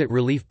Troubled Asset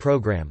Relief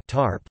Program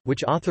 (TARP),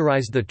 which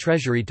authorized the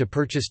Treasury to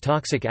purchase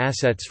toxic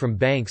assets from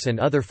banks and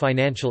other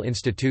financial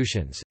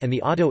institutions, and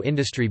the auto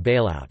industry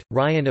bailout.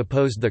 Ryan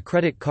opposed the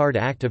Credit Card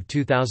Act of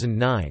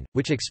 2009,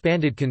 which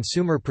expanded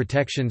consumer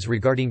protections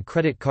regarding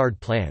credit card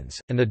plans,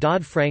 and the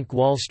Dodd-Frank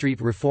Wall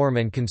Street Reform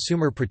and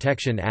Consumer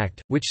Protection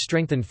Act, which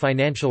strengthened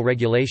financial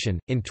regulation.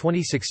 In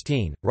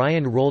 2016,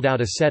 Ryan rolled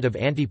out a set of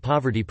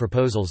anti-poverty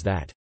proposals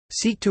that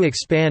seek to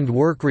expand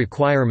work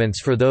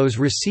requirements for those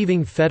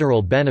receiving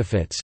federal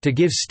benefits, to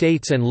give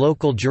states and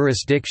local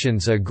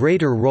jurisdictions a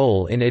greater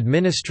role in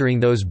administering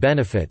those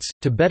benefits,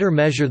 to better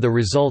measure the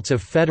results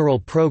of federal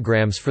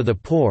programs for the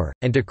poor,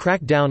 and to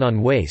crack down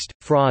on waste,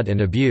 fraud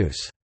and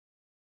abuse.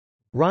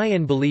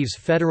 Ryan believes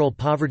federal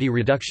poverty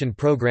reduction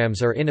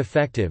programs are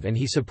ineffective and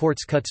he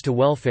supports cuts to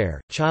welfare,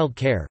 child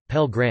care,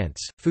 Pell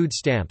Grants, food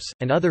stamps,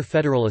 and other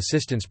federal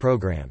assistance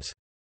programs.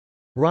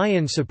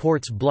 Ryan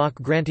supports block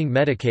granting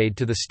Medicaid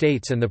to the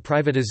states and the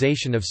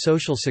privatization of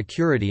Social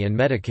Security and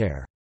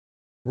Medicare.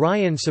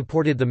 Ryan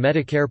supported the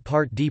Medicare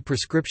Part D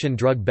prescription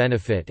drug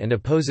benefit and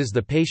opposes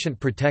the Patient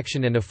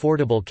Protection and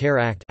Affordable Care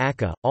Act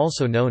 (ACA),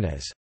 also known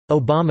as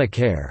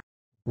Obamacare.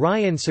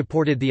 Ryan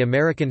supported the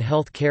American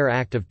Health Care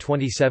Act of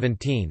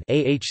 2017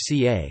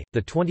 (AHCA),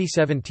 the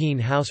 2017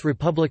 House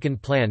Republican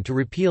plan to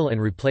repeal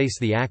and replace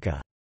the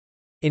ACA.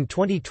 In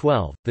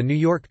 2012, The New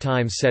York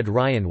Times said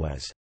Ryan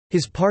was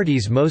his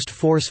party's most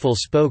forceful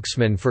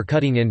spokesman for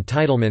cutting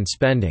entitlement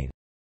spending.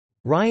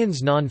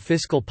 Ryan's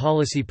non-fiscal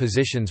policy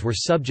positions were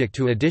subject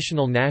to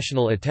additional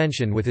national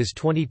attention with his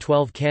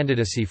 2012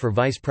 candidacy for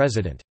vice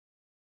president.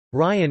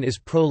 Ryan is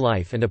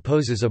pro-life and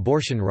opposes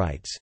abortion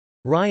rights.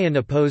 Ryan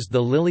opposed the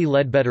Lilly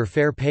Ledbetter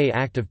Fair Pay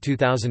Act of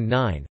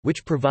 2009,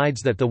 which provides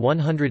that the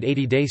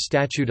 180-day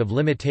statute of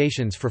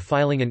limitations for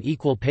filing an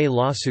equal pay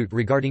lawsuit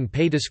regarding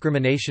pay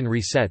discrimination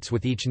resets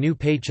with each new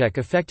paycheck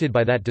affected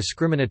by that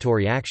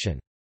discriminatory action.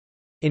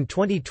 In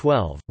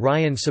 2012,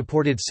 Ryan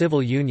supported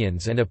civil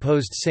unions and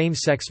opposed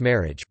same-sex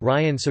marriage.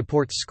 Ryan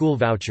supports school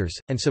vouchers,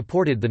 and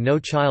supported the No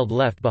Child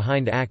Left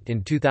Behind Act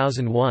in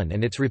 2001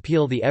 and its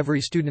repeal, the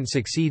Every Student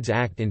Succeeds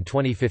Act, in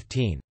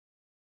 2015.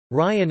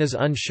 Ryan is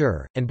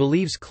unsure, and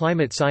believes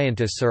climate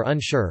scientists are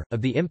unsure,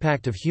 of the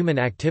impact of human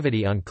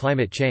activity on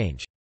climate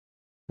change.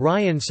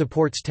 Ryan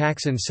supports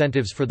tax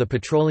incentives for the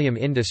petroleum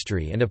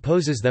industry and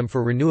opposes them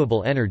for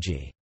renewable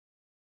energy.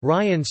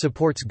 Ryan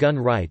supports gun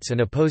rights and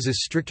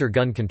opposes stricter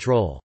gun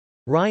control.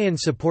 Ryan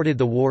supported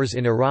the wars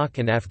in Iraq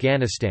and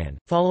Afghanistan,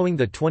 following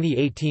the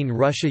 2018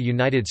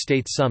 Russia-United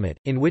States summit,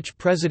 in which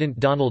President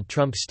Donald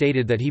Trump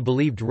stated that he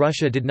believed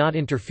Russia did not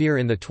interfere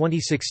in the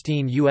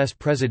 2016 U.S.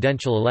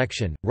 presidential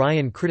election.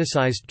 Ryan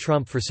criticized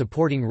Trump for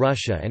supporting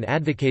Russia and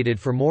advocated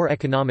for more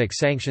economic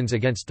sanctions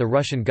against the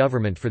Russian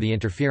government for the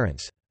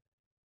interference.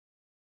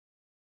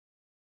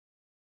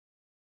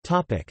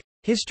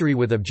 History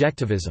with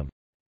objectivism.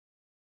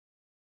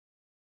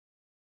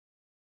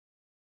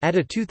 At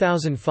a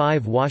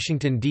 2005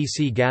 Washington,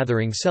 D.C.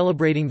 gathering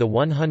celebrating the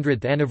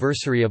 100th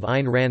anniversary of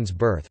Ayn Rand's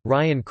birth,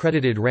 Ryan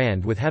credited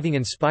Rand with having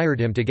inspired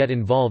him to get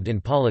involved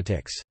in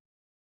politics.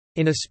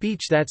 In a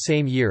speech that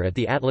same year at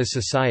the Atlas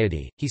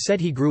Society, he said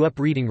he grew up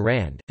reading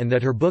Rand, and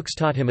that her books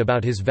taught him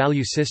about his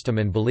value system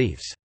and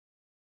beliefs.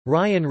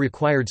 Ryan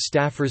required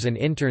staffers and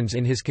interns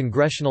in his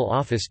congressional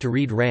office to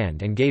read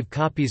Rand and gave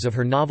copies of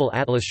her novel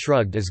Atlas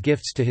Shrugged as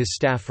gifts to his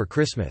staff for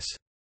Christmas.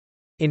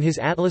 In his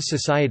Atlas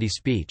Society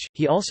speech,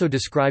 he also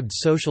described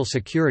Social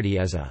Security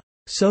as a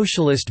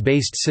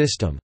socialist-based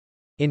system.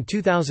 In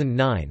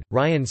 2009,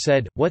 Ryan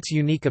said, "What's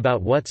unique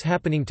about what's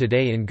happening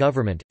today in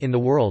government, in the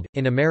world,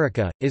 in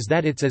America, is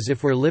that it's as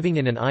if we're living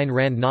in an Ayn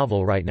Rand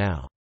novel right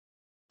now.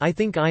 I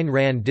think Ayn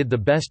Rand did the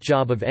best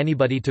job of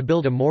anybody to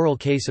build a moral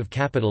case of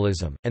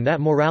capitalism, and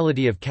that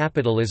morality of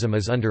capitalism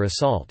is under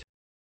assault."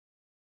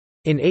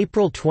 In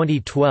April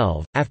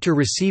 2012, after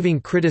receiving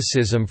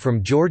criticism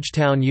from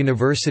Georgetown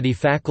University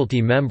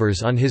faculty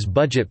members on his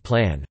budget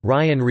plan,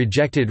 Ryan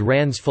rejected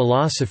Rand's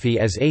philosophy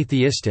as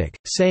atheistic,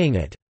 saying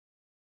it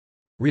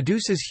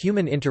reduces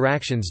human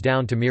interactions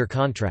down to mere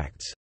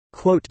contracts.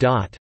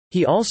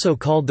 He also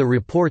called the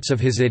reports of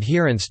his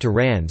adherence to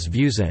Rand's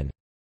views an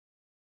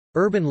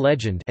urban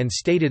legend and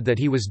stated that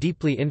he was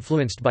deeply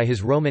influenced by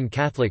his Roman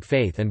Catholic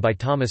faith and by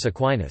Thomas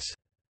Aquinas.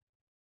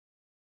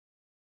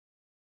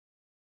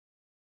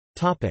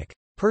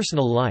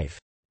 Personal life.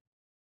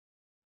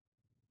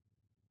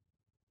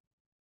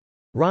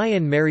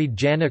 Ryan married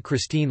Jana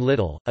Christine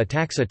Little, a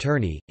tax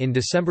attorney, in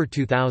December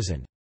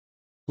 2000.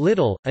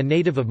 Little, a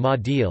native of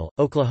Mobile,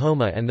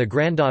 Oklahoma and the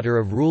granddaughter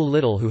of Rule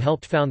Little, who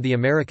helped found the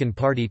American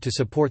Party to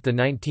support the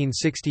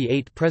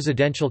 1968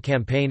 presidential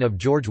campaign of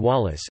George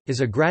Wallace, is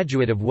a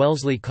graduate of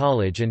Wellesley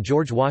College and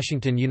George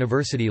Washington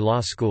University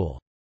Law School.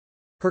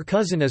 Her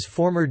cousin is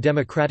former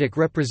Democratic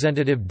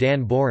Representative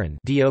Dan Boren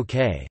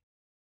 (DOK).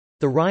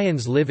 The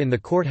Ryans live in the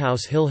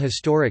Courthouse Hill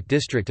Historic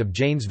District of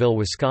Janesville,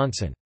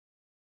 Wisconsin.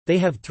 They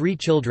have 3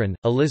 children,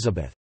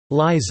 Elizabeth,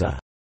 Liza,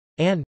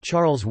 Ann,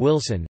 Charles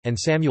Wilson, and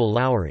Samuel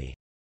Lowry.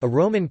 A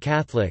Roman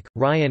Catholic,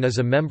 Ryan is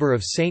a member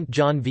of St.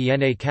 John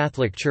Vianney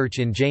Catholic Church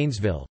in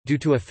Janesville. Due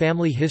to a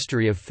family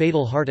history of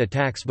fatal heart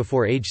attacks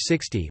before age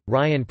 60,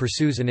 Ryan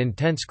pursues an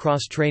intense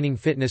cross-training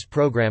fitness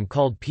program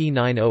called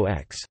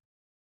P90X.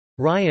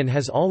 Ryan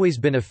has always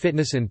been a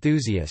fitness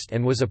enthusiast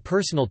and was a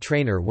personal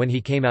trainer when he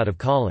came out of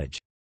college.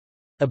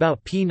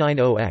 About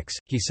P90X,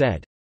 he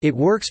said, "It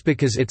works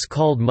because it's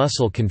called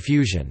muscle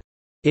confusion.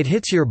 It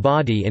hits your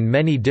body in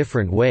many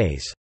different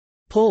ways.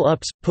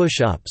 Pull-ups,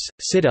 push-ups,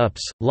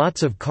 sit-ups,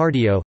 lots of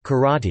cardio,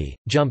 karate,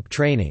 jump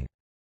training.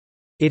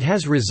 It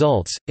has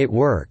results, it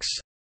works.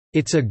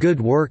 It's a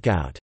good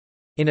workout."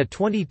 In a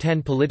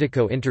 2010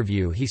 Politico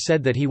interview he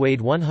said that he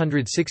weighed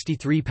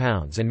 163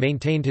 pounds and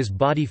maintained his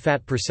body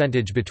fat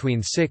percentage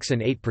between 6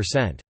 and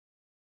 8%.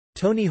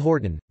 Tony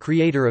Horton,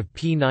 creator of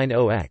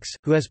P90X,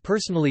 who has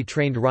personally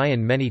trained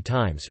Ryan many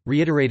times,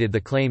 reiterated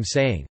the claim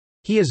saying,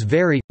 "He is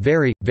very,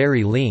 very,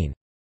 very lean.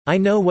 I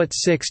know what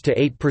 6 to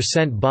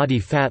 8% body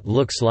fat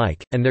looks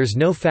like, and there's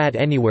no fat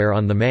anywhere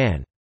on the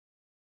man.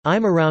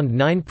 I'm around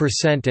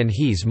 9% and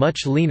he's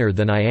much leaner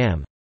than I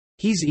am.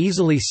 He's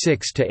easily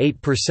 6 to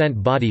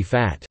 8% body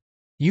fat.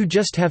 You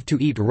just have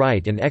to eat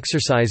right and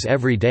exercise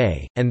every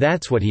day, and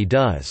that's what he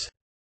does."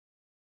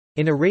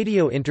 In a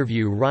radio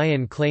interview,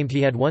 Ryan claimed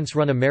he had once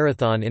run a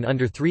marathon in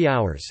under 3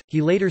 hours.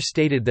 He later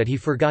stated that he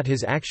forgot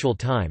his actual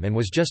time and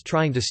was just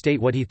trying to state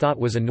what he thought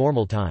was a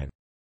normal time.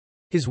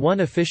 His one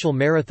official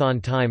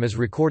marathon time is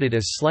recorded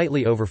as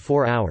slightly over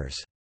 4 hours.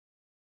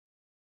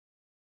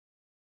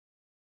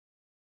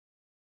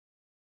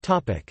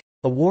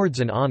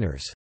 Awards and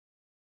honors.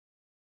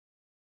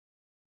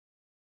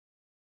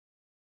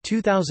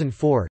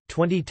 2004 –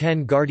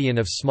 2010 Guardian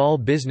of Small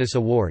Business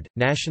Award,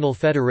 National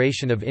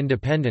Federation of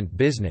Independent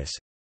Business.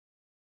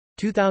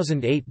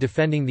 2008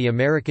 Defending the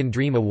American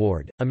Dream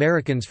Award,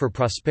 Americans for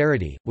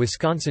Prosperity,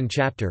 Wisconsin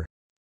Chapter.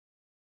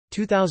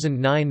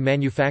 2009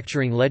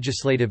 Manufacturing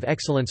Legislative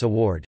Excellence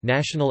Award,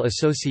 National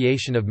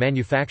Association of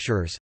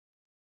Manufacturers.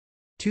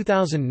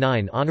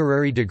 2009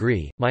 Honorary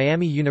Degree,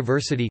 Miami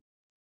University.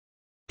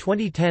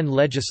 2010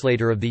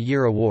 Legislator of the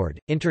Year Award,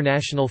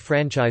 International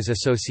Franchise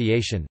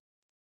Association.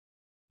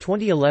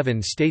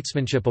 2011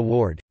 Statesmanship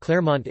Award,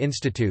 Claremont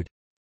Institute.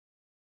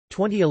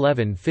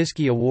 2011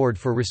 Fiske Award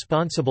for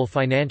Responsible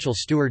Financial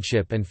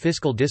Stewardship and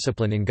Fiscal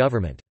Discipline in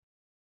Government.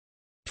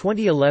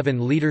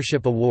 2011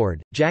 Leadership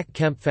Award, Jack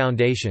Kemp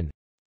Foundation.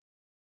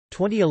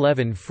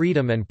 2011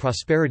 Freedom and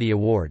Prosperity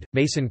Award,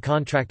 Mason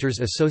Contractors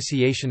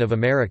Association of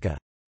America.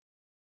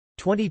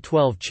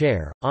 2012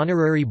 Chair,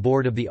 Honorary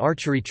Board of the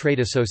Archery Trade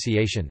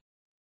Association.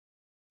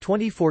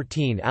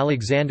 2014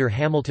 Alexander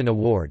Hamilton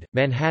Award,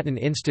 Manhattan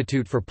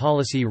Institute for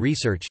Policy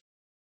Research.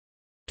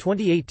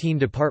 2018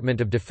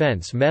 Department of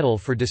Defense Medal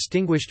for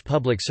Distinguished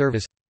Public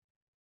Service.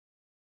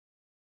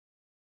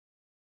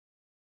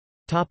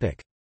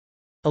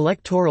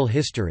 Electoral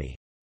history.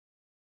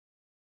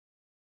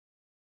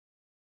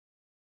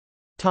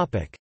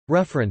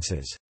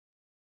 References.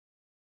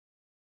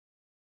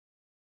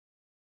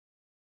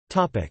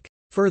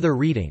 Further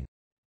reading.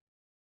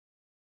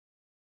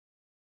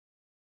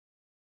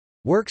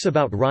 Works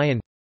about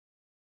Ryan.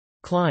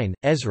 Klein,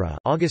 Ezra,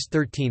 August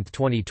 13,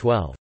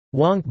 2012.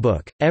 Wonk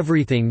Book: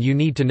 Everything You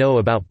Need to Know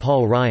About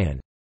Paul Ryan.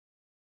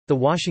 The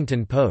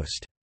Washington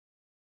Post.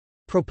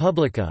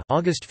 ProPublica,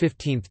 August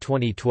 15,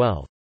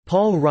 2012.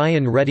 Paul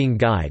Ryan Reading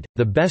Guide: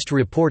 The Best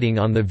Reporting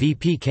on the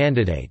VP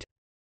Candidate.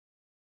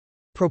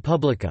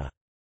 ProPublica.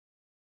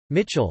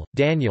 Mitchell,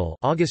 Daniel,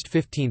 August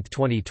 15,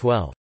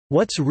 2012.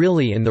 What's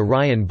Really in the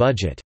Ryan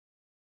Budget?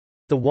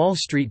 The Wall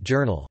Street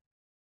Journal.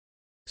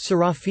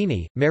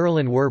 Serafini,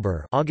 Marilyn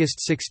Werber,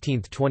 August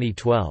 16,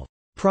 2012.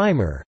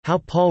 Primer: How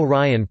Paul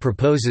Ryan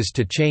Proposes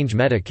to Change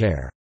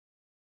Medicare.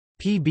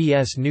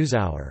 PBS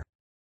NewsHour.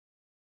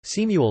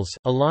 Samuels,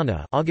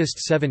 Alana, August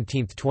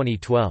 17,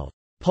 2012.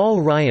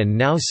 Paul Ryan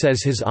Now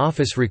Says His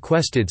Office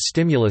Requested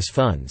Stimulus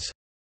Funds.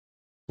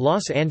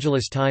 Los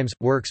Angeles Times.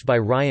 Works by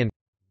Ryan.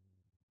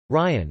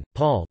 Ryan,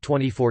 Paul,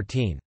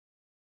 2014.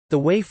 The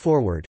Way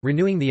Forward,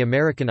 Renewing the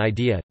American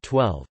Idea,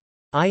 12.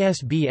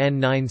 ISBN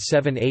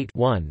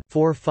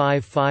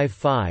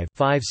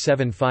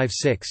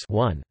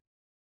 978-1-4555-5756-1.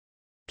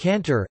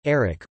 Cantor,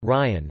 Eric,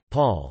 Ryan,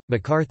 Paul,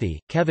 McCarthy,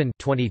 Kevin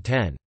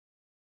 2010.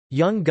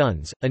 Young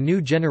Guns, A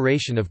New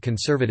Generation of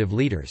Conservative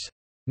Leaders.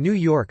 New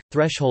York,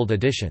 Threshold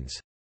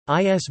Editions.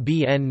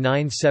 ISBN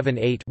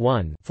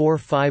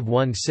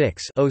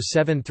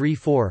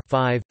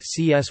 978-1-4516-0734-5,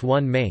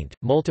 CS1 maint,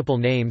 multiple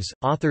names,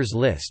 authors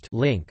list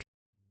link.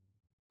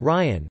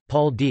 Ryan,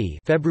 Paul D.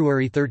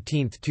 February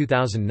 13,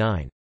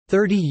 2009.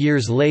 30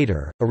 years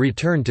later, a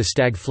return to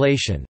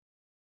stagflation.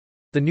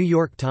 The New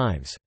York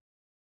Times.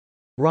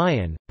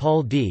 Ryan,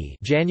 Paul D.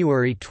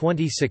 January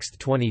 26,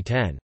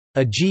 2010.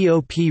 A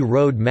GOP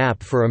Road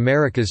Map for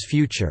America's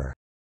Future.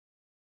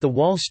 The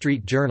Wall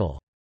Street Journal.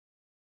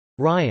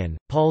 Ryan,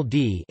 Paul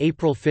D.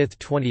 April 5,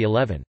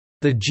 2011.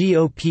 The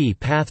GOP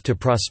Path to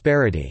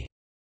Prosperity.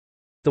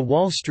 The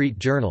Wall Street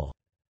Journal.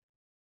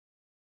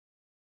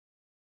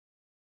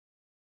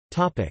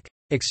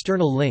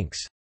 External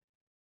links.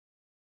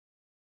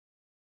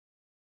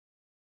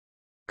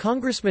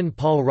 Congressman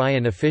Paul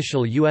Ryan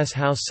official U.S.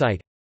 House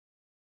site.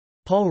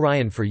 Paul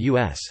Ryan for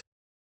U.S.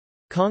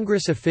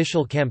 Congress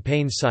official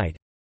campaign site.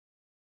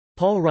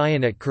 Paul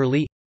Ryan at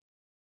Curlie.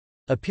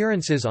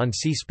 Appearances on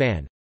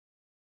C-SPAN.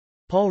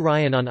 Paul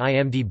Ryan on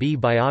IMDb.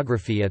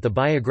 Biography at the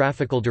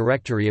Biographical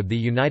Directory of the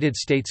United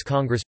States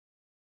Congress.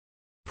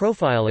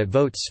 Profile at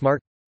VoteSmart.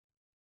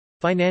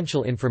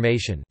 Financial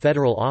information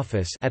Federal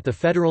Office at the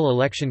Federal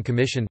Election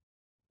Commission.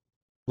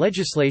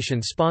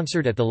 Legislation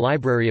sponsored at the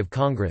Library of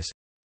Congress.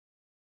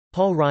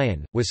 Paul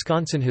Ryan,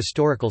 Wisconsin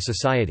Historical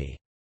Society.